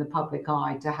profile in the public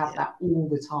eye, to have that all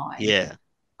the time,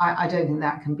 I don't think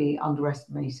that can be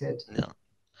underestimated. No.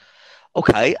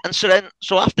 Okay, and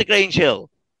so after Grange Hill,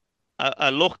 I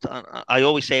looked, and I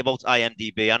always say about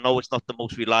IMDb, I know it's not the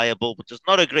most reliable, but there's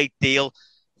not a great deal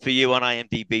for you on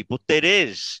IMDb, but there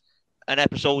is an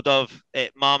episode of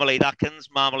Marmalade Atkins,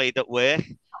 Marmalade at Work,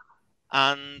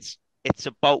 and it's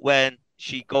about when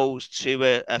she goes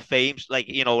to a fame, like,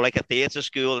 you know, like a theatre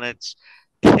school, and it's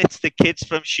the kids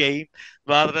from Shame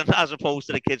rather than, as opposed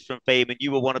to the kids from Fame, and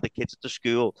you were one of the kids at the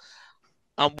school.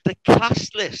 And the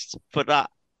cast list for that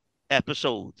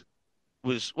episode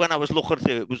was, when I was looking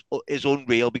through it, is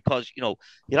unreal, because you know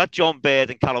you had John Baird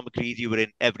and Callum McCready who were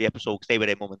in every episode because they were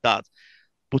their mum and dad,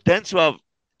 but then to have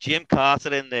Jim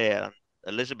Carter in there and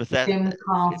Elizabeth, Jim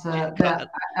Carter,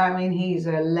 I mean, he's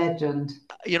a legend.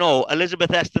 You know,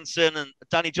 Elizabeth Estenson and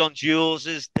Danny John Jules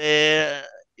is there,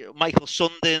 Michael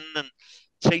Sundin and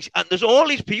Tracy, and there's all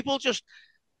these people just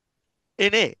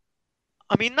in it.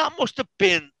 I mean, that must have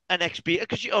been an experience,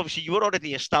 because obviously you were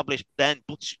already established then,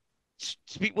 but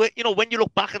you know, when you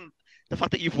look back, and the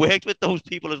fact that you've worked with those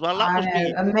people as well, that must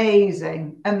be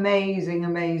amazing, amazing,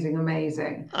 amazing,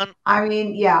 amazing. And I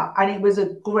mean, yeah, and it was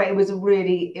a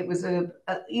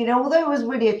you know, although it was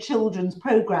really a children's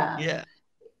program,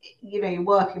 you know, you're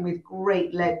working with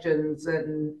great legends,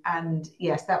 and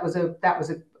yes, that was a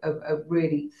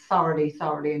really thoroughly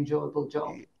enjoyable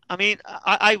job. I mean,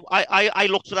 I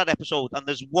looked for that episode, and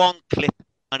there's one clip,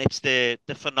 and it's the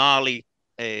finale,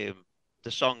 the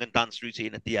song and dance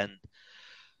routine at the end.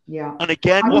 Yeah. And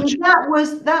again, I watch. mean,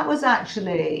 that was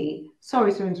actually,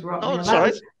 sorry to interrupt No, you, it's all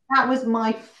right. that was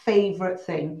my favorite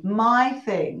thing. My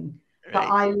thing that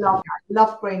Right. I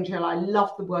love Grange Hill. I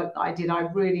love the work that I did. I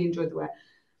really enjoyed the work.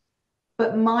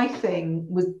 But my thing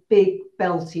was big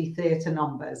belty theatre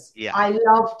numbers. Yeah. I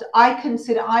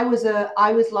was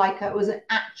an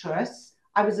actress.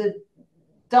 I was a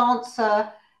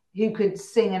dancer who could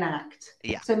sing and act.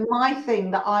 Yeah. So my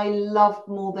thing that I loved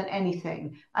more than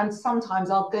anything, and sometimes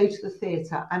I'll go to the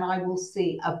theatre and I will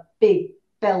see a big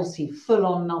belty full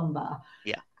on number.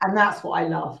 Yeah. And that's what I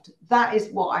loved. That is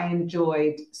what I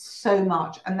enjoyed so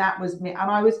much. And that was me. And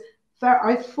I was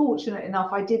fortunate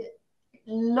enough, I did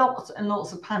lots and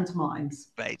lots of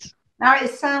pantomimes. Right. Now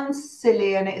it sounds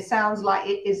silly and it sounds like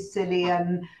it is silly,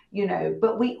 and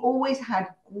but we always had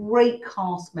great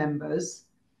cast members.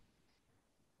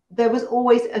 There was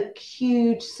always a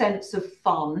huge sense of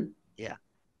fun. Yeah.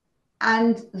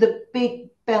 And the big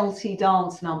belty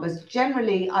dance numbers.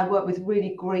 Generally, I work with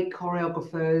really great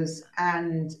choreographers,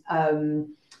 and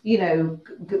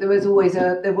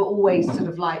there were always sort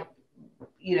of like,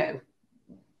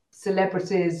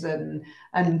 celebrities and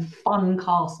fun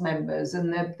cast members,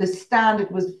 and the standard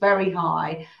was very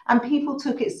high and people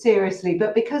took it seriously,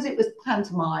 but because it was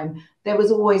pantomime there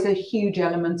was always a huge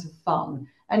element of fun.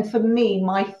 And for me,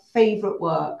 my favorite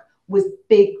work was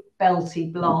big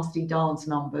belty blasty dance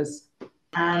numbers.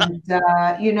 And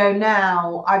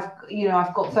now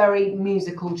I've got very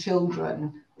musical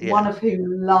children, Yeah. one of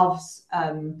whom loves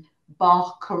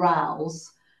Bach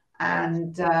chorales, Right.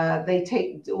 and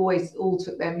they all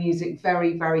took their music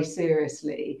very, very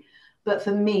seriously. But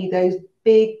for me, those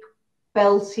big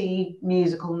belty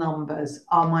musical numbers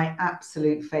are my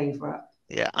absolute favorite.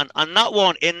 Yeah. And that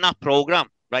one in that program,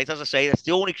 right? As I say, that's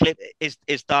the only clip is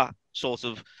that sort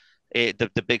of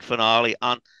the big finale.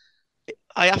 And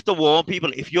I have to warn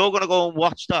people, if you're going to go and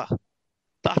watch that,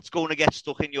 that's going to get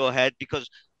stuck in your head, because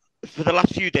for the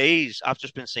last few days, I've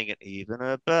just been singing "Even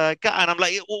a Burger," and I'm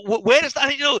like, where is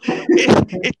that?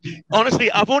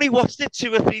 Honestly, I've only watched it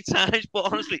 2 or 3 times,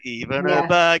 but honestly, "Even a Yes.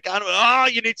 Burger," and, oh,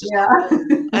 you need to stop.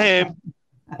 Yeah.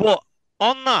 But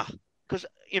on that, because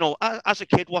as a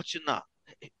kid watching that,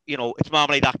 it's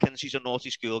Marmalade Atkins. She's a naughty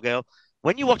schoolgirl.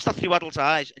 When you watch that through adult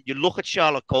eyes and you look at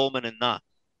Charlotte Coleman in that,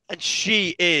 and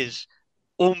she is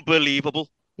unbelievable.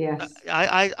 Yes.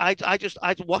 I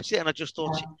watched it and I just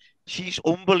thought she's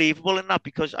unbelievable in that,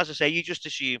 because as I say, you just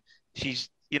assume she's,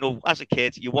 as a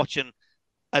kid, you're watching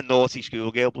a naughty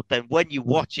schoolgirl, but then when you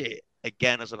watch it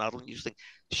again as an adult, you just think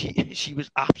she was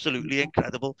absolutely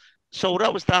incredible. So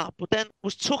that was that. But then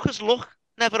was Tucker's Luck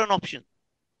never an option?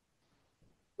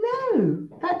 No,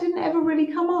 that didn't ever really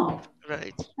come up.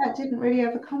 Right. That didn't really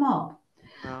ever come up.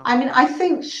 No. I mean, I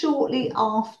think shortly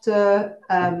after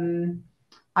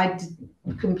I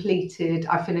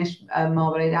finished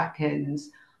Marmalade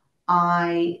Atkins,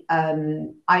 I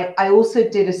also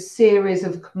did a series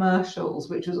of commercials,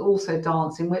 which was also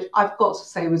dancing, which I've got to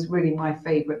say was really my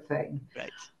favourite thing.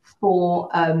 Right. For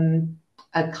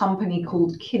a company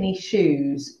called Kinney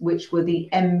Shoes, which were the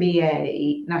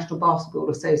NBA, National Basketball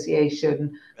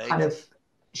Association, Right. kind of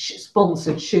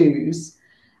sponsored shoes.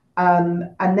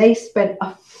 And they spent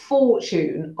a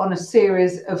fortune on a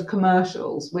series of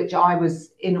commercials, which I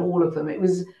was in all of them. It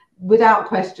was without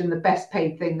question the best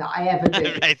paid thing that I ever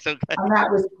did. Right, okay. And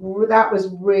that was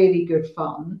really good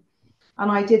fun. And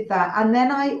I did that. And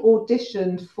then I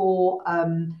auditioned for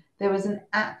there was an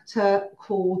actor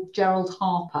called Gerald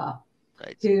Harper,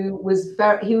 Right. who was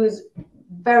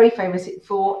very famous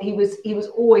for he was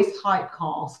always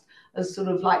typecast as sort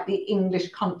of like the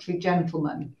English country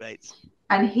gentleman. Right.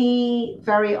 And he,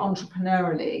 very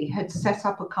entrepreneurially, had set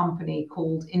up a company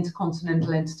called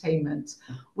Intercontinental Entertainment,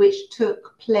 which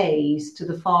took plays to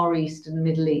the Far East and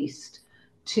Middle East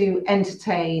to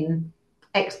entertain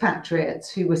expatriates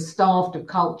who were starved of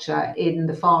culture in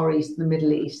the Far East and the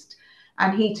Middle East.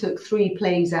 And he took 3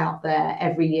 plays out there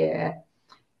every year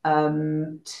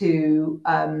to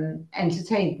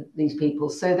entertain these people.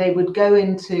 So they would go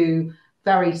into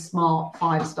very smart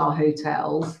 5-star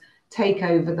hotels, take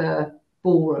over the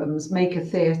ballrooms, make a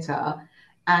theatre,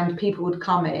 and people would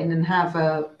come in and have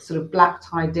a sort of black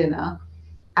tie dinner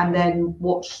and then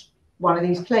watch one of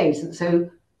these plays. And so,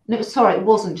 no, sorry, it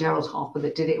wasn't Gerald Harper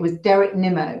that did it. It was Derek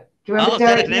Nimmo. Do you remember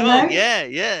Derek Nimmo?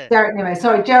 Yeah. Derek Nimmo.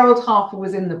 Sorry, Gerald Harper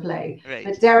was in the play. Right.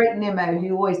 But Derek Nimmo,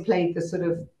 who always played the sort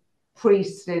of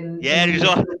priest in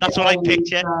that's what I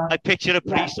picture. I picture a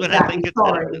priest when I think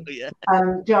sorry. Yeah.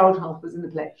 Gerald Harper was in the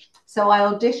play. So I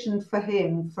auditioned for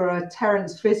him for a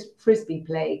Terence Frisbee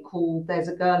play called There's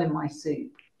a Girl in My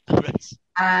Soup. Right.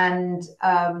 And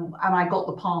I got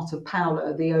the part of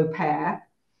Paula, the au pair.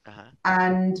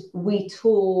 and we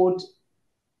toured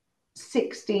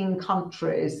 16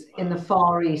 countries in the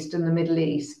Far East and the Middle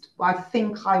East. I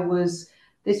think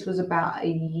this was about a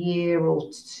year or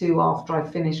two after I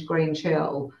finished Grange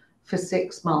Hill, for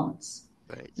 6 months.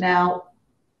 Right. Now,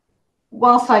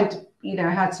 whilst I'd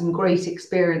had some great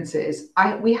experiences,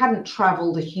 we hadn't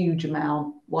traveled a huge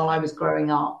amount while I was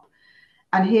growing up.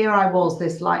 And here I was,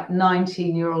 this like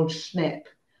 19-year-old schnip,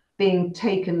 being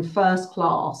taken first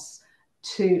class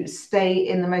to stay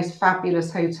in the most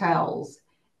fabulous hotels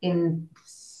in,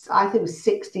 I think it was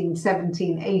 16,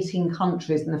 17, 18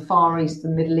 countries in the Far East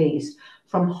and Middle East,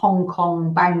 from Hong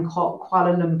Kong, Bangkok,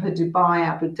 Kuala Lumpur, Dubai,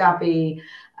 Abu Dhabi,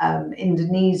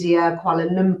 Indonesia, Kuala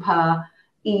Lumpur,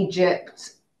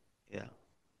 Egypt,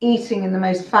 eating in the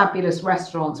most fabulous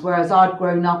restaurants, whereas I'd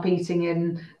grown up eating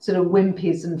in sort of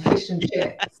Wimpy's and fish and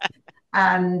chips,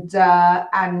 and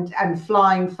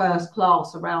flying first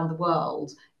class around the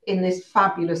world in this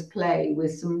fabulous play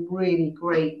with some really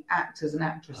great actors and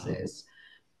actresses.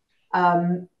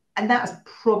 And that's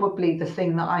probably the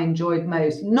thing that I enjoyed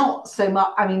most. Not so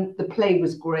much, I mean, the play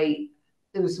was great.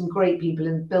 There were some great people,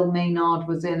 and Bill Maynard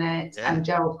was in it, and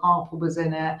Gerald Harper was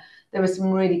in it. There were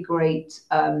some really great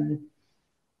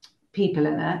people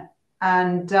in it,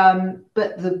 and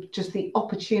but just the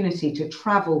opportunity to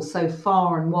travel so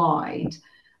far and wide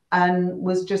and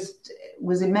was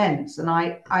immense, and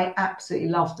I absolutely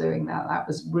loved doing that. That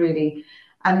was really,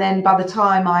 and then by the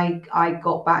time I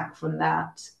got back from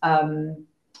that,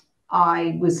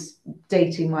 I was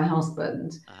dating my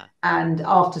husband, and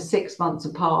after 6 months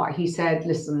apart, he said,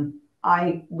 listen,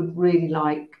 I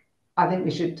think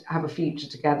we should have a future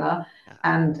together.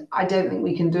 And I don't think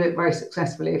we can do it very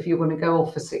successfully if you're going to go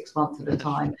off for 6 months at a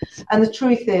time. And the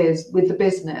truth is, with the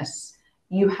business,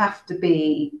 you have to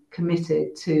be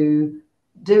committed to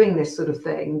doing this sort of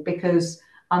thing, because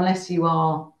unless you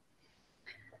are,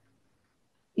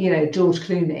 George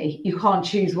Clooney, you can't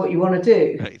choose what you want to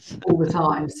do all the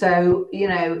time. So,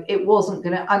 it wasn't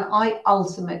going to, and I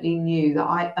ultimately knew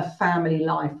that a family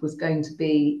life was going to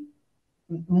be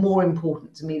more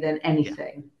important to me than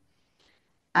anything.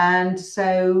 And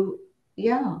so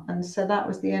that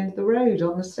was the end of the road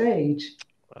on the stage.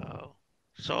 Wow.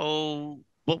 So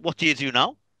what do you do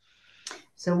now?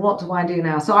 So what do I do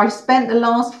now? So I've spent the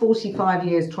last 45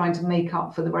 years trying to make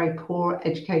up for the very poor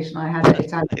education I had at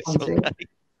Italian Conti,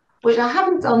 which I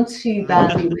haven't done too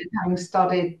badly with, having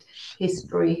studied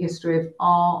history of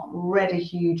art, read a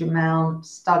huge amount,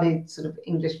 studied sort of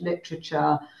English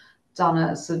literature, done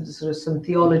a sort of some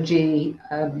theology,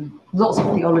 lots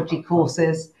of theology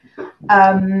courses.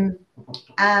 And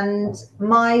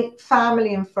my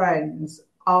family and friends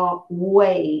are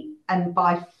way and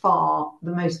by far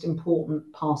the most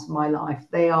important part of my life.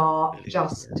 They are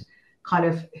just kind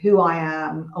of who I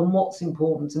am and what's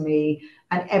important to me,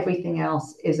 and everything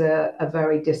else is a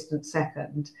very distant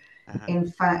second. In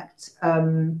fact,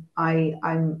 I'm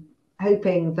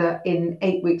hoping that in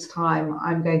 8 weeks' time,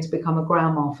 I'm going to become a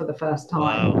grandma for the first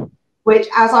time, which,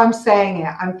 as I'm saying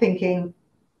it, I'm thinking,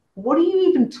 what are you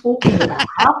even talking about?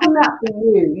 How can that be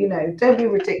you? Don't be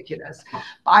ridiculous.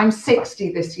 But I'm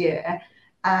 60 this year,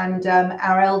 and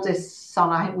our eldest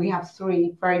son, we have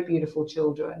 3 very beautiful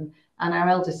children, and our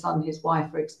eldest son and his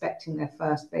wife are expecting their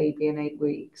first baby in 8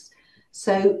 weeks.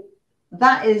 So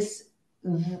that is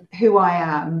who I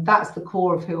am. That's the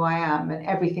core of who I am, and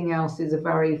everything else is a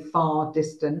very far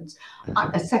distance.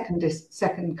 A second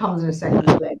comes in a second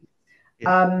place.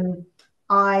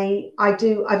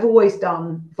 I've always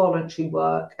done voluntary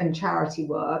work and charity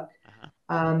work.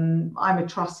 I'm a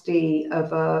trustee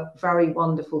of a very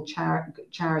wonderful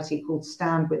charity called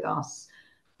Stand With Us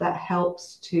that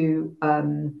helps to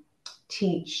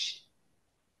teach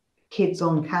kids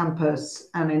on campus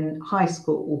and in high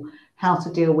school how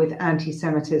to deal with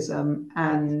anti-Semitism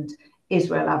and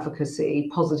Israel advocacy,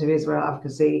 positive Israel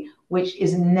advocacy, which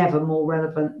is never more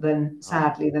relevant than,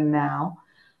 sadly, than now.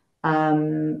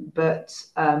 But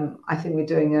I think we're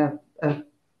doing a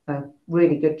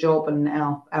really good job, and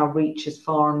our reach is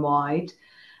far and wide.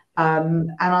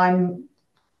 And I'm,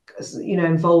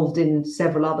 involved in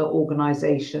several other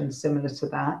organisations similar to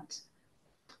that.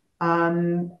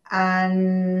 And I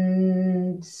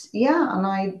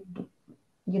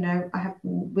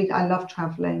love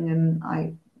traveling, and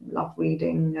I love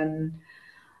reading, and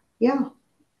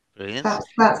that's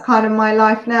kind of my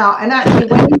life now. And actually,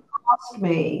 when you asked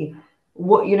me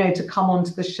what, to come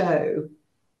onto the show,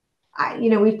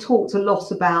 we've talked a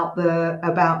lot about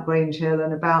Grange Hill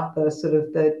and about the sort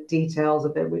of the details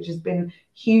of it, which has been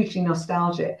hugely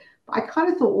nostalgic. But I kind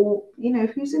of thought, well,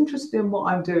 who's interested in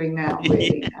what I'm doing now,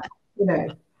 really?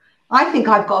 I think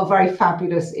I've got a very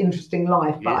fabulous, interesting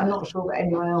life, but I'm Yeah. not sure that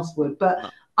anyone else would. But No.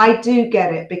 I do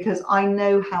get it because I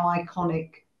know how iconic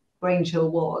Grange Hill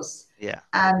was. Yeah.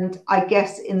 And I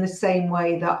guess in the same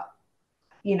way that,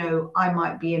 I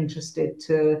might be interested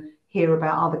to hear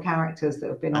about other characters that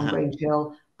have been on Uh-huh. Grange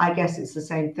Hill. I guess it's the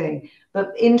same thing.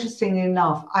 But interestingly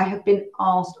enough, I have been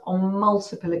asked on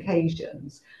multiple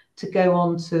occasions to go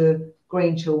on to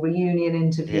Grange Hill reunion Yeah.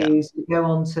 interviews, to go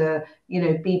on to,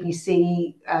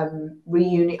 BBC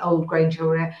reunion, old Grange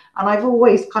Hill, and I've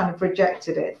always kind of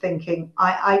rejected it, thinking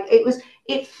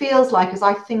it feels like, as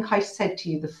I think I said to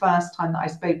you the first time that I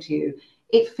spoke to you,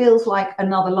 it feels like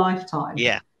another lifetime.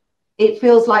 Yeah. It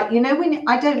feels like, when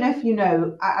I don't know if you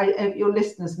know, your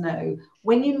listeners know,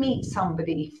 when you meet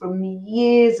somebody from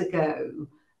years ago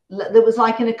that was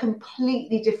like in a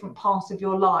completely different part of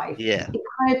your life, Yeah. it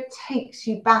kind of takes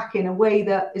you back in a way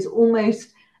that is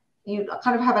almost, you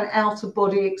kind of have an out of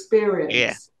body Yeah.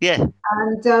 experience. Yeah.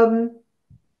 And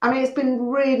I mean, it's been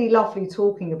really lovely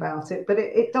talking about it, but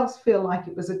it does feel like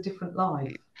it was a different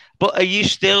life. But are you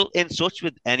still in touch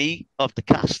with any of the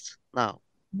cast now?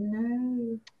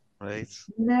 No. Right.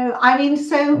 No, I mean,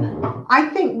 so I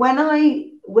think when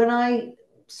I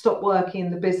stopped working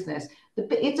in the business,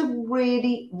 it's a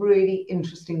really, really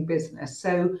interesting business.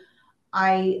 So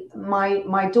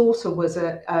my daughter was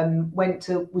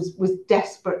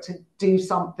desperate to do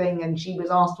something, and she was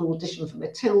asked to audition for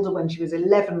Matilda when she was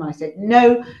 11. And I said,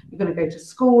 no, you're going to go to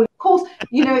school. Of course,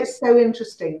 it's so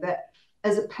interesting that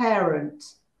as a parent,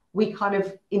 we kind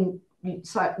of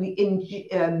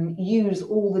use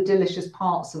all the delicious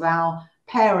parts of our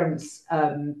parents'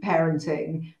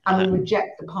 parenting, and we Uh-huh.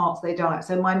 reject the parts they don't like.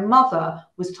 So my mother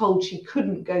was told she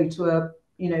couldn't go to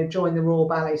join the Royal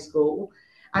Ballet School.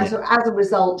 And Yeah. so as a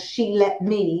result, she let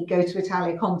me go to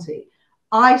Italia Conti.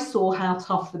 I saw how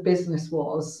tough the business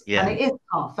was, and Yeah. it is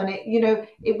tough. And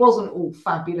it wasn't all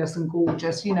fabulous and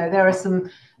gorgeous. There are some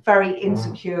very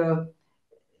insecure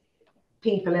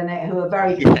people in it who are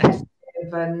very Yeah.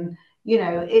 competitive, and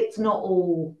it's not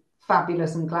all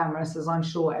fabulous and glamorous, as I'm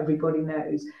sure everybody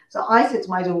knows. So I said to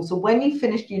my daughter, when you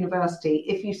finished university,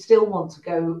 if you still want to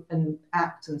go and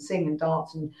act and sing and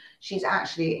dance, and she's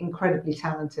actually incredibly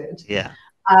talented, Yeah.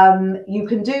 you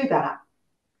can do that.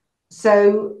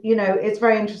 So it's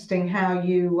very interesting how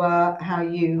you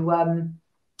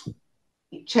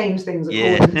change things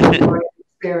Yeah. according to your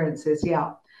experiences.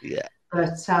 Yeah, Yeah.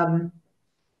 but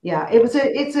yeah,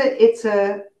 it's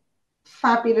a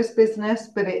fabulous business,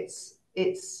 but it's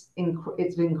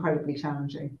incredibly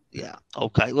challenging. Yeah.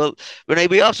 Okay. Well, Renee,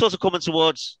 we are sort of coming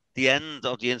towards the end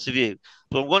of the interview,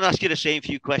 but I'm going to ask you the same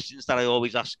few questions that I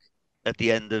always ask at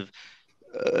the end of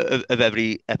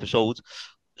every episode.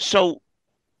 So,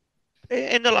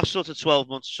 in the last sort of 12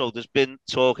 months or so, there's been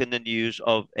talk in the news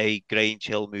of a Grange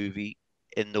Hill movie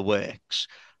in the works.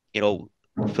 You know,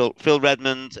 Phil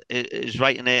Redmond is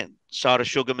writing it. Sarah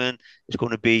Sugarman is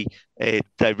going to be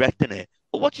directing it.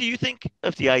 But what do you think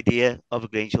of the idea of a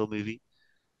Grange Hill movie?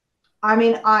 I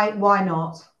mean, why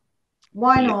not?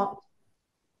 Why Brilliant. not?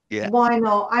 Yeah. Why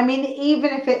not? I mean,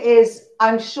 even if it is,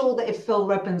 I'm sure that if Phil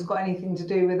Redmond's got anything to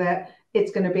do with it,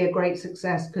 it's going to be a great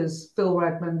success, because Phil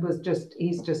Redmond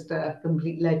he's just a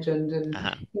complete legend, and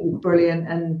Uh-huh. he was brilliant.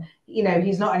 And,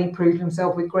 he's not only proved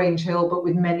himself with Grange Hill, but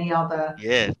with many other,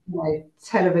 Yeah.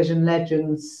 television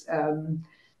legends.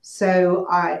 So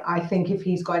I think if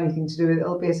he's got anything to do with it,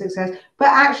 it'll be a success. But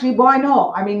actually, why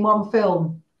not? I mean, one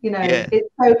film, Yeah.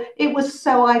 it was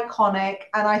so iconic,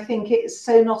 and I think it's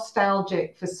so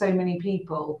nostalgic for so many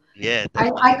people. Yeah. I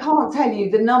Definitely. can't tell you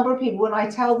the number of people, when I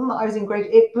tell them that I was in Grange,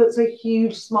 it puts a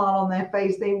huge smile on their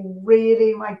face. They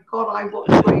really, my God, I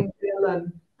watched Grange Hill,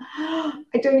 and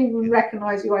I don't even Yeah.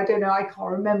 recognize you. I don't know. I can't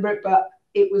remember it, but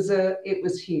it was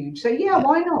huge. So yeah, Yeah.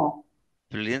 why not?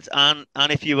 Brilliant. And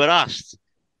if you were asked,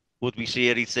 would we see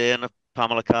a return of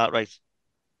Pamela Cartwright?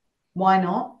 Why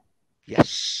not?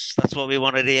 Yes, that's what we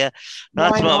want to hear.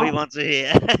 That's Why what we not? want to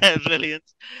hear. Brilliant.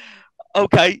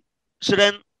 Okay, so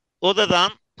then, other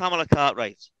than Pamela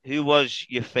Cartwright, who was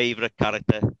your favourite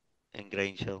character in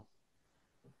Grange Hill?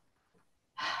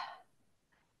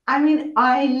 I mean,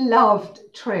 I loved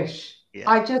Trish. Yeah,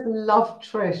 I just loved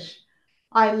Trish.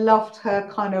 I loved her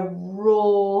kind of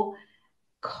raw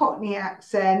Cockney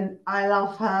accent. I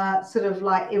love her sort of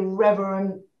like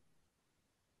irreverent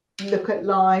look at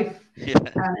life, yeah,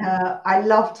 and I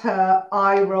loved her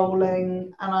eye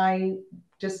rolling, and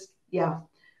yeah,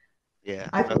 yeah,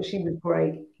 I thought she was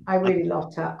great. I and- really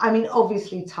loved her. I mean,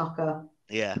 obviously Tucker.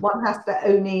 yeah, One has to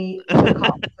only look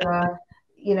up to,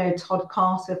 Todd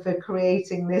Carter for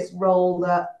creating this role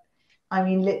that, I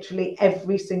mean, literally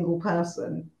every single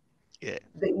person Yeah,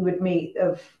 that you would meet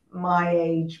of my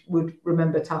age would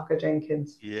remember Tucker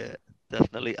Jenkins. yeah,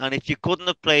 definitely. And if you couldn't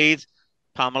have played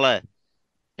Pamela,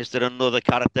 is there another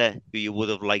character who you would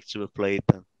have liked to have played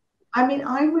then? I mean,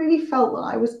 I really felt that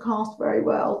I was cast very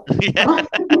well. Yeah, And I,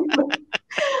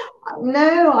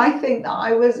 no, I think that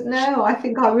I was, no, I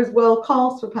think I was well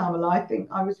cast for Pamela. I think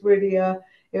I was really, it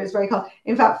was very cast.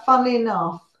 In fact, funnily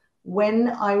enough, when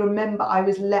I remember I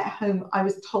was let home, I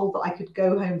was told that I could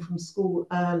go home from school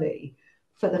early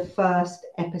for the first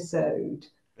episode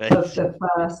of right. the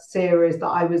first series that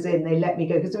I was in. They let me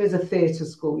go because it was a theatre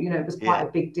school, you know, it was Yeah, quite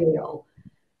a big deal.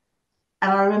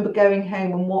 And I remember going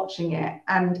home and watching it,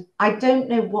 and I don't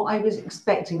know what I was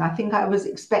expecting. I think I was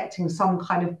expecting some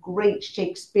kind of great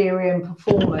Shakespearean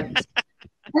performance.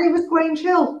 And it was Grange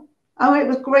Hill. Oh, it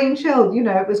was Grange Hill, you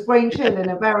know, it was Grange Hill in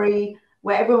a very,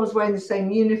 where everyone was wearing the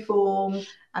same uniform,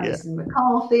 and yeah, Mrs.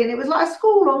 McCarthy, and it was like a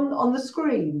school on the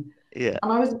screen. yeah.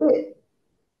 And I was a bit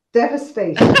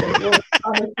devastated that it was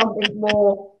kind of something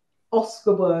more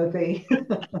Oscar worthy.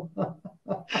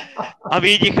 I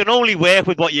mean, you can only work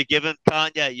with what you're given,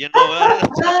 can't you? You know.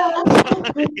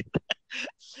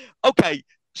 Okay,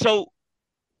 so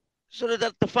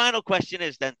the final question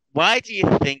is then, why do you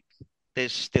think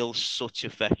there's still such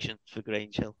affection for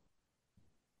Grange Hill?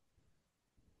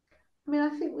 I mean, I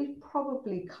think we've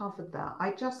probably covered that.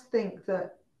 I just think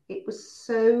that it was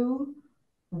so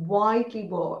widely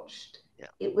watched. Yeah,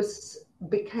 It was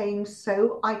became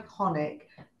so iconic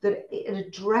that it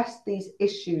addressed these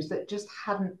issues that just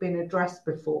hadn't been addressed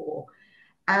before.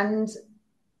 And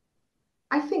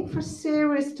I think for a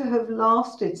series to have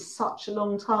lasted such a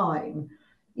long time,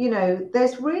 you know,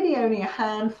 there's really only a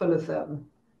handful of them.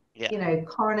 yeah, You know,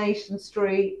 Coronation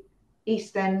Street,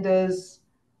 EastEnders,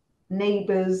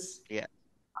 Neighbours, yeah,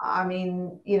 I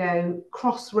mean, you know,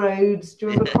 Crossroads. Do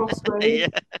you remember yeah, Crossroads?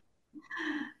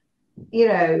 You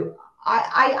know,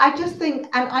 I just think,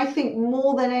 and I think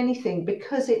more than anything,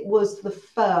 because it was the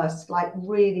first, like,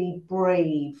 really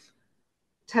brave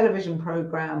television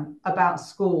program about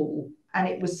school, and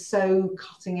it was so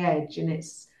cutting edge in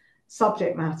its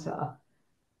subject matter.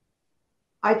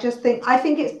 I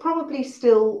think it's probably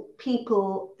still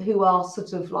people who are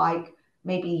sort of like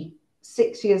maybe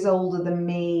 6 years older than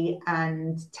me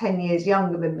and 10 years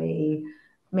younger than me,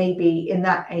 maybe in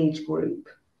that age group,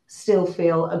 still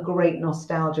feel a great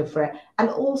nostalgia for it. And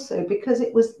also because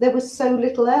there was so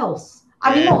little else.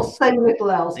 I mean, yeah, not so little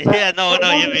else, but yeah. No, there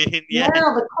no, you wasn't. mean yeah,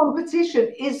 Now the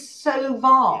competition is so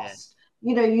yeah, vast.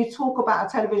 You know, you talk about a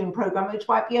television program which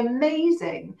might be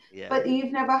amazing, yeah, but that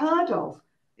you've never heard of.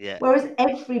 yeah, Whereas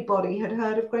everybody had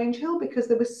heard of Grange Hill because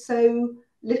there was so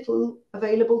little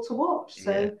available to watch. yeah.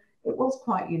 So it was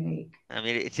quite unique. I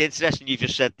mean, it's interesting you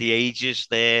just said the ages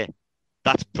there.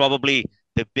 That's probably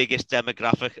the biggest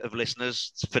demographic of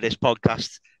listeners for this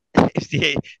podcast. Is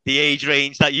the age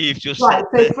range that you've just Right.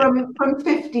 said So there. from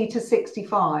 50 to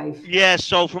 65. Yeah,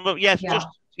 so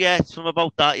Yeah. it's from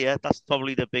about that. Yeah, that's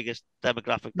probably the biggest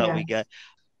demographic that we Yes. get.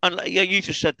 And yeah, you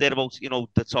just said there about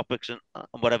the topics and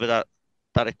whatever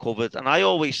that it covered. And I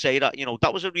always say that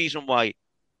that was a reason why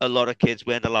a lot of kids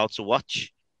weren't allowed to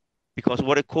watch because of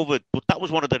what it covered. But that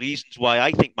was one of the reasons why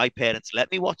I think my parents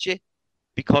let me watch it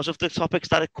because of the topics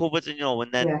that it covered.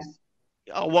 And then Yes.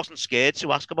 I wasn't scared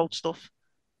to ask about stuff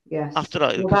Yes. after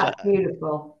that Well, because that's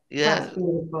beautiful. That's yeah,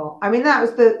 beautiful. I mean,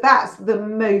 that's the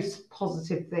most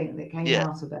positive thing that came yeah,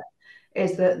 out of it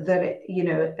is that it, you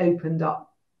know, it opened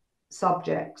up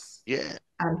subjects yeah,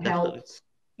 and definitely,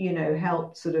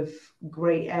 helped sort of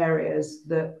great areas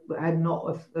that had not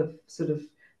of sort of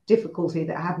difficulty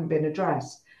that hadn't been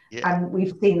addressed. yeah, And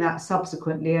we've seen that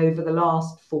subsequently over the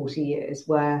last 40 years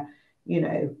where, you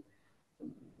know,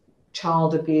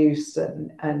 child abuse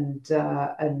and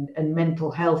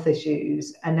mental health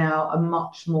issues are now a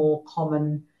much more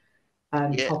common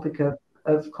yeah, topic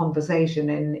of conversation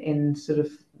in sort of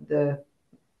the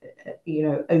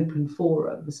open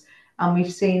forums, and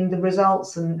we've seen the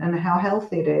results and how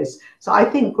healthy it is. So I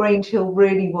think Grange Hill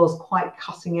really was quite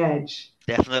cutting edge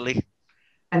definitely.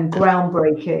 and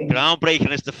groundbreaking.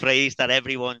 Groundbreaking is the phrase that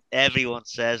everyone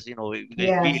says. It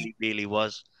Yes, really, really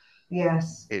was.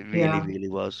 yes, It really, yeah. really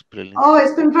was brilliant. Oh,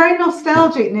 it's been very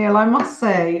nostalgic, Neil, I must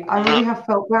say. I No, really have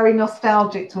felt very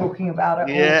nostalgic talking about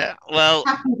it all. yeah. Well,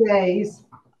 Happy days.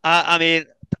 I mean,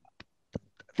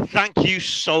 thank you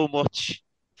so much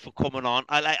for coming on.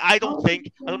 I don't Oh,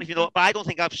 think I don't know if you know, but I don't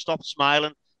think I've stopped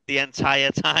smiling the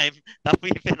entire time that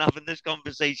we've been having this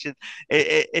conversation.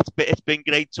 It's been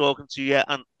great talking to you,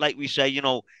 and like we say,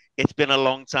 it's been a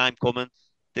long time coming.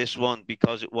 This one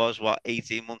because it was what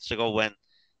 18 months ago when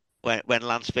when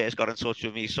Lance first got in touch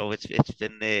with me. So it's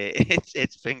been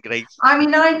it's been great. I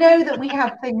mean, I know that we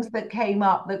had things that came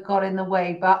up that got in the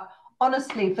way, but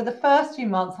honestly, for the first few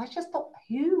months, I just thought,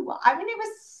 who? I mean, it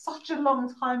was such a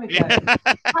long time ago.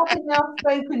 Having now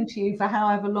spoken to you for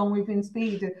however long we've been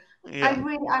speaking, Yeah,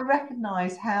 I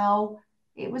recognise how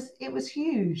it was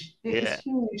huge. It was yeah.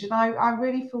 huge, and I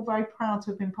really feel very proud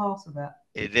to have been part of it.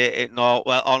 No,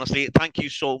 well, honestly, thank you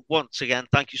so once again.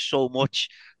 Thank you so much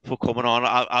for coming on.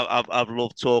 I've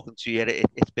loved talking to you.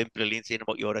 It's been brilliant hearing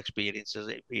about your experiences.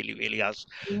 It really, really has.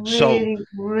 So, Really,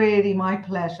 really my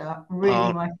pleasure.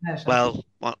 Really uh, my pleasure. well,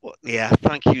 yeah,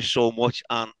 thank you so much.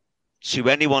 And to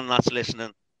anyone that's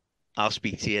listening, I'll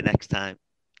speak to you next time.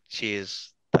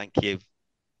 Cheers. Thank you.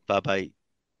 Bye bye.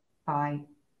 Bye.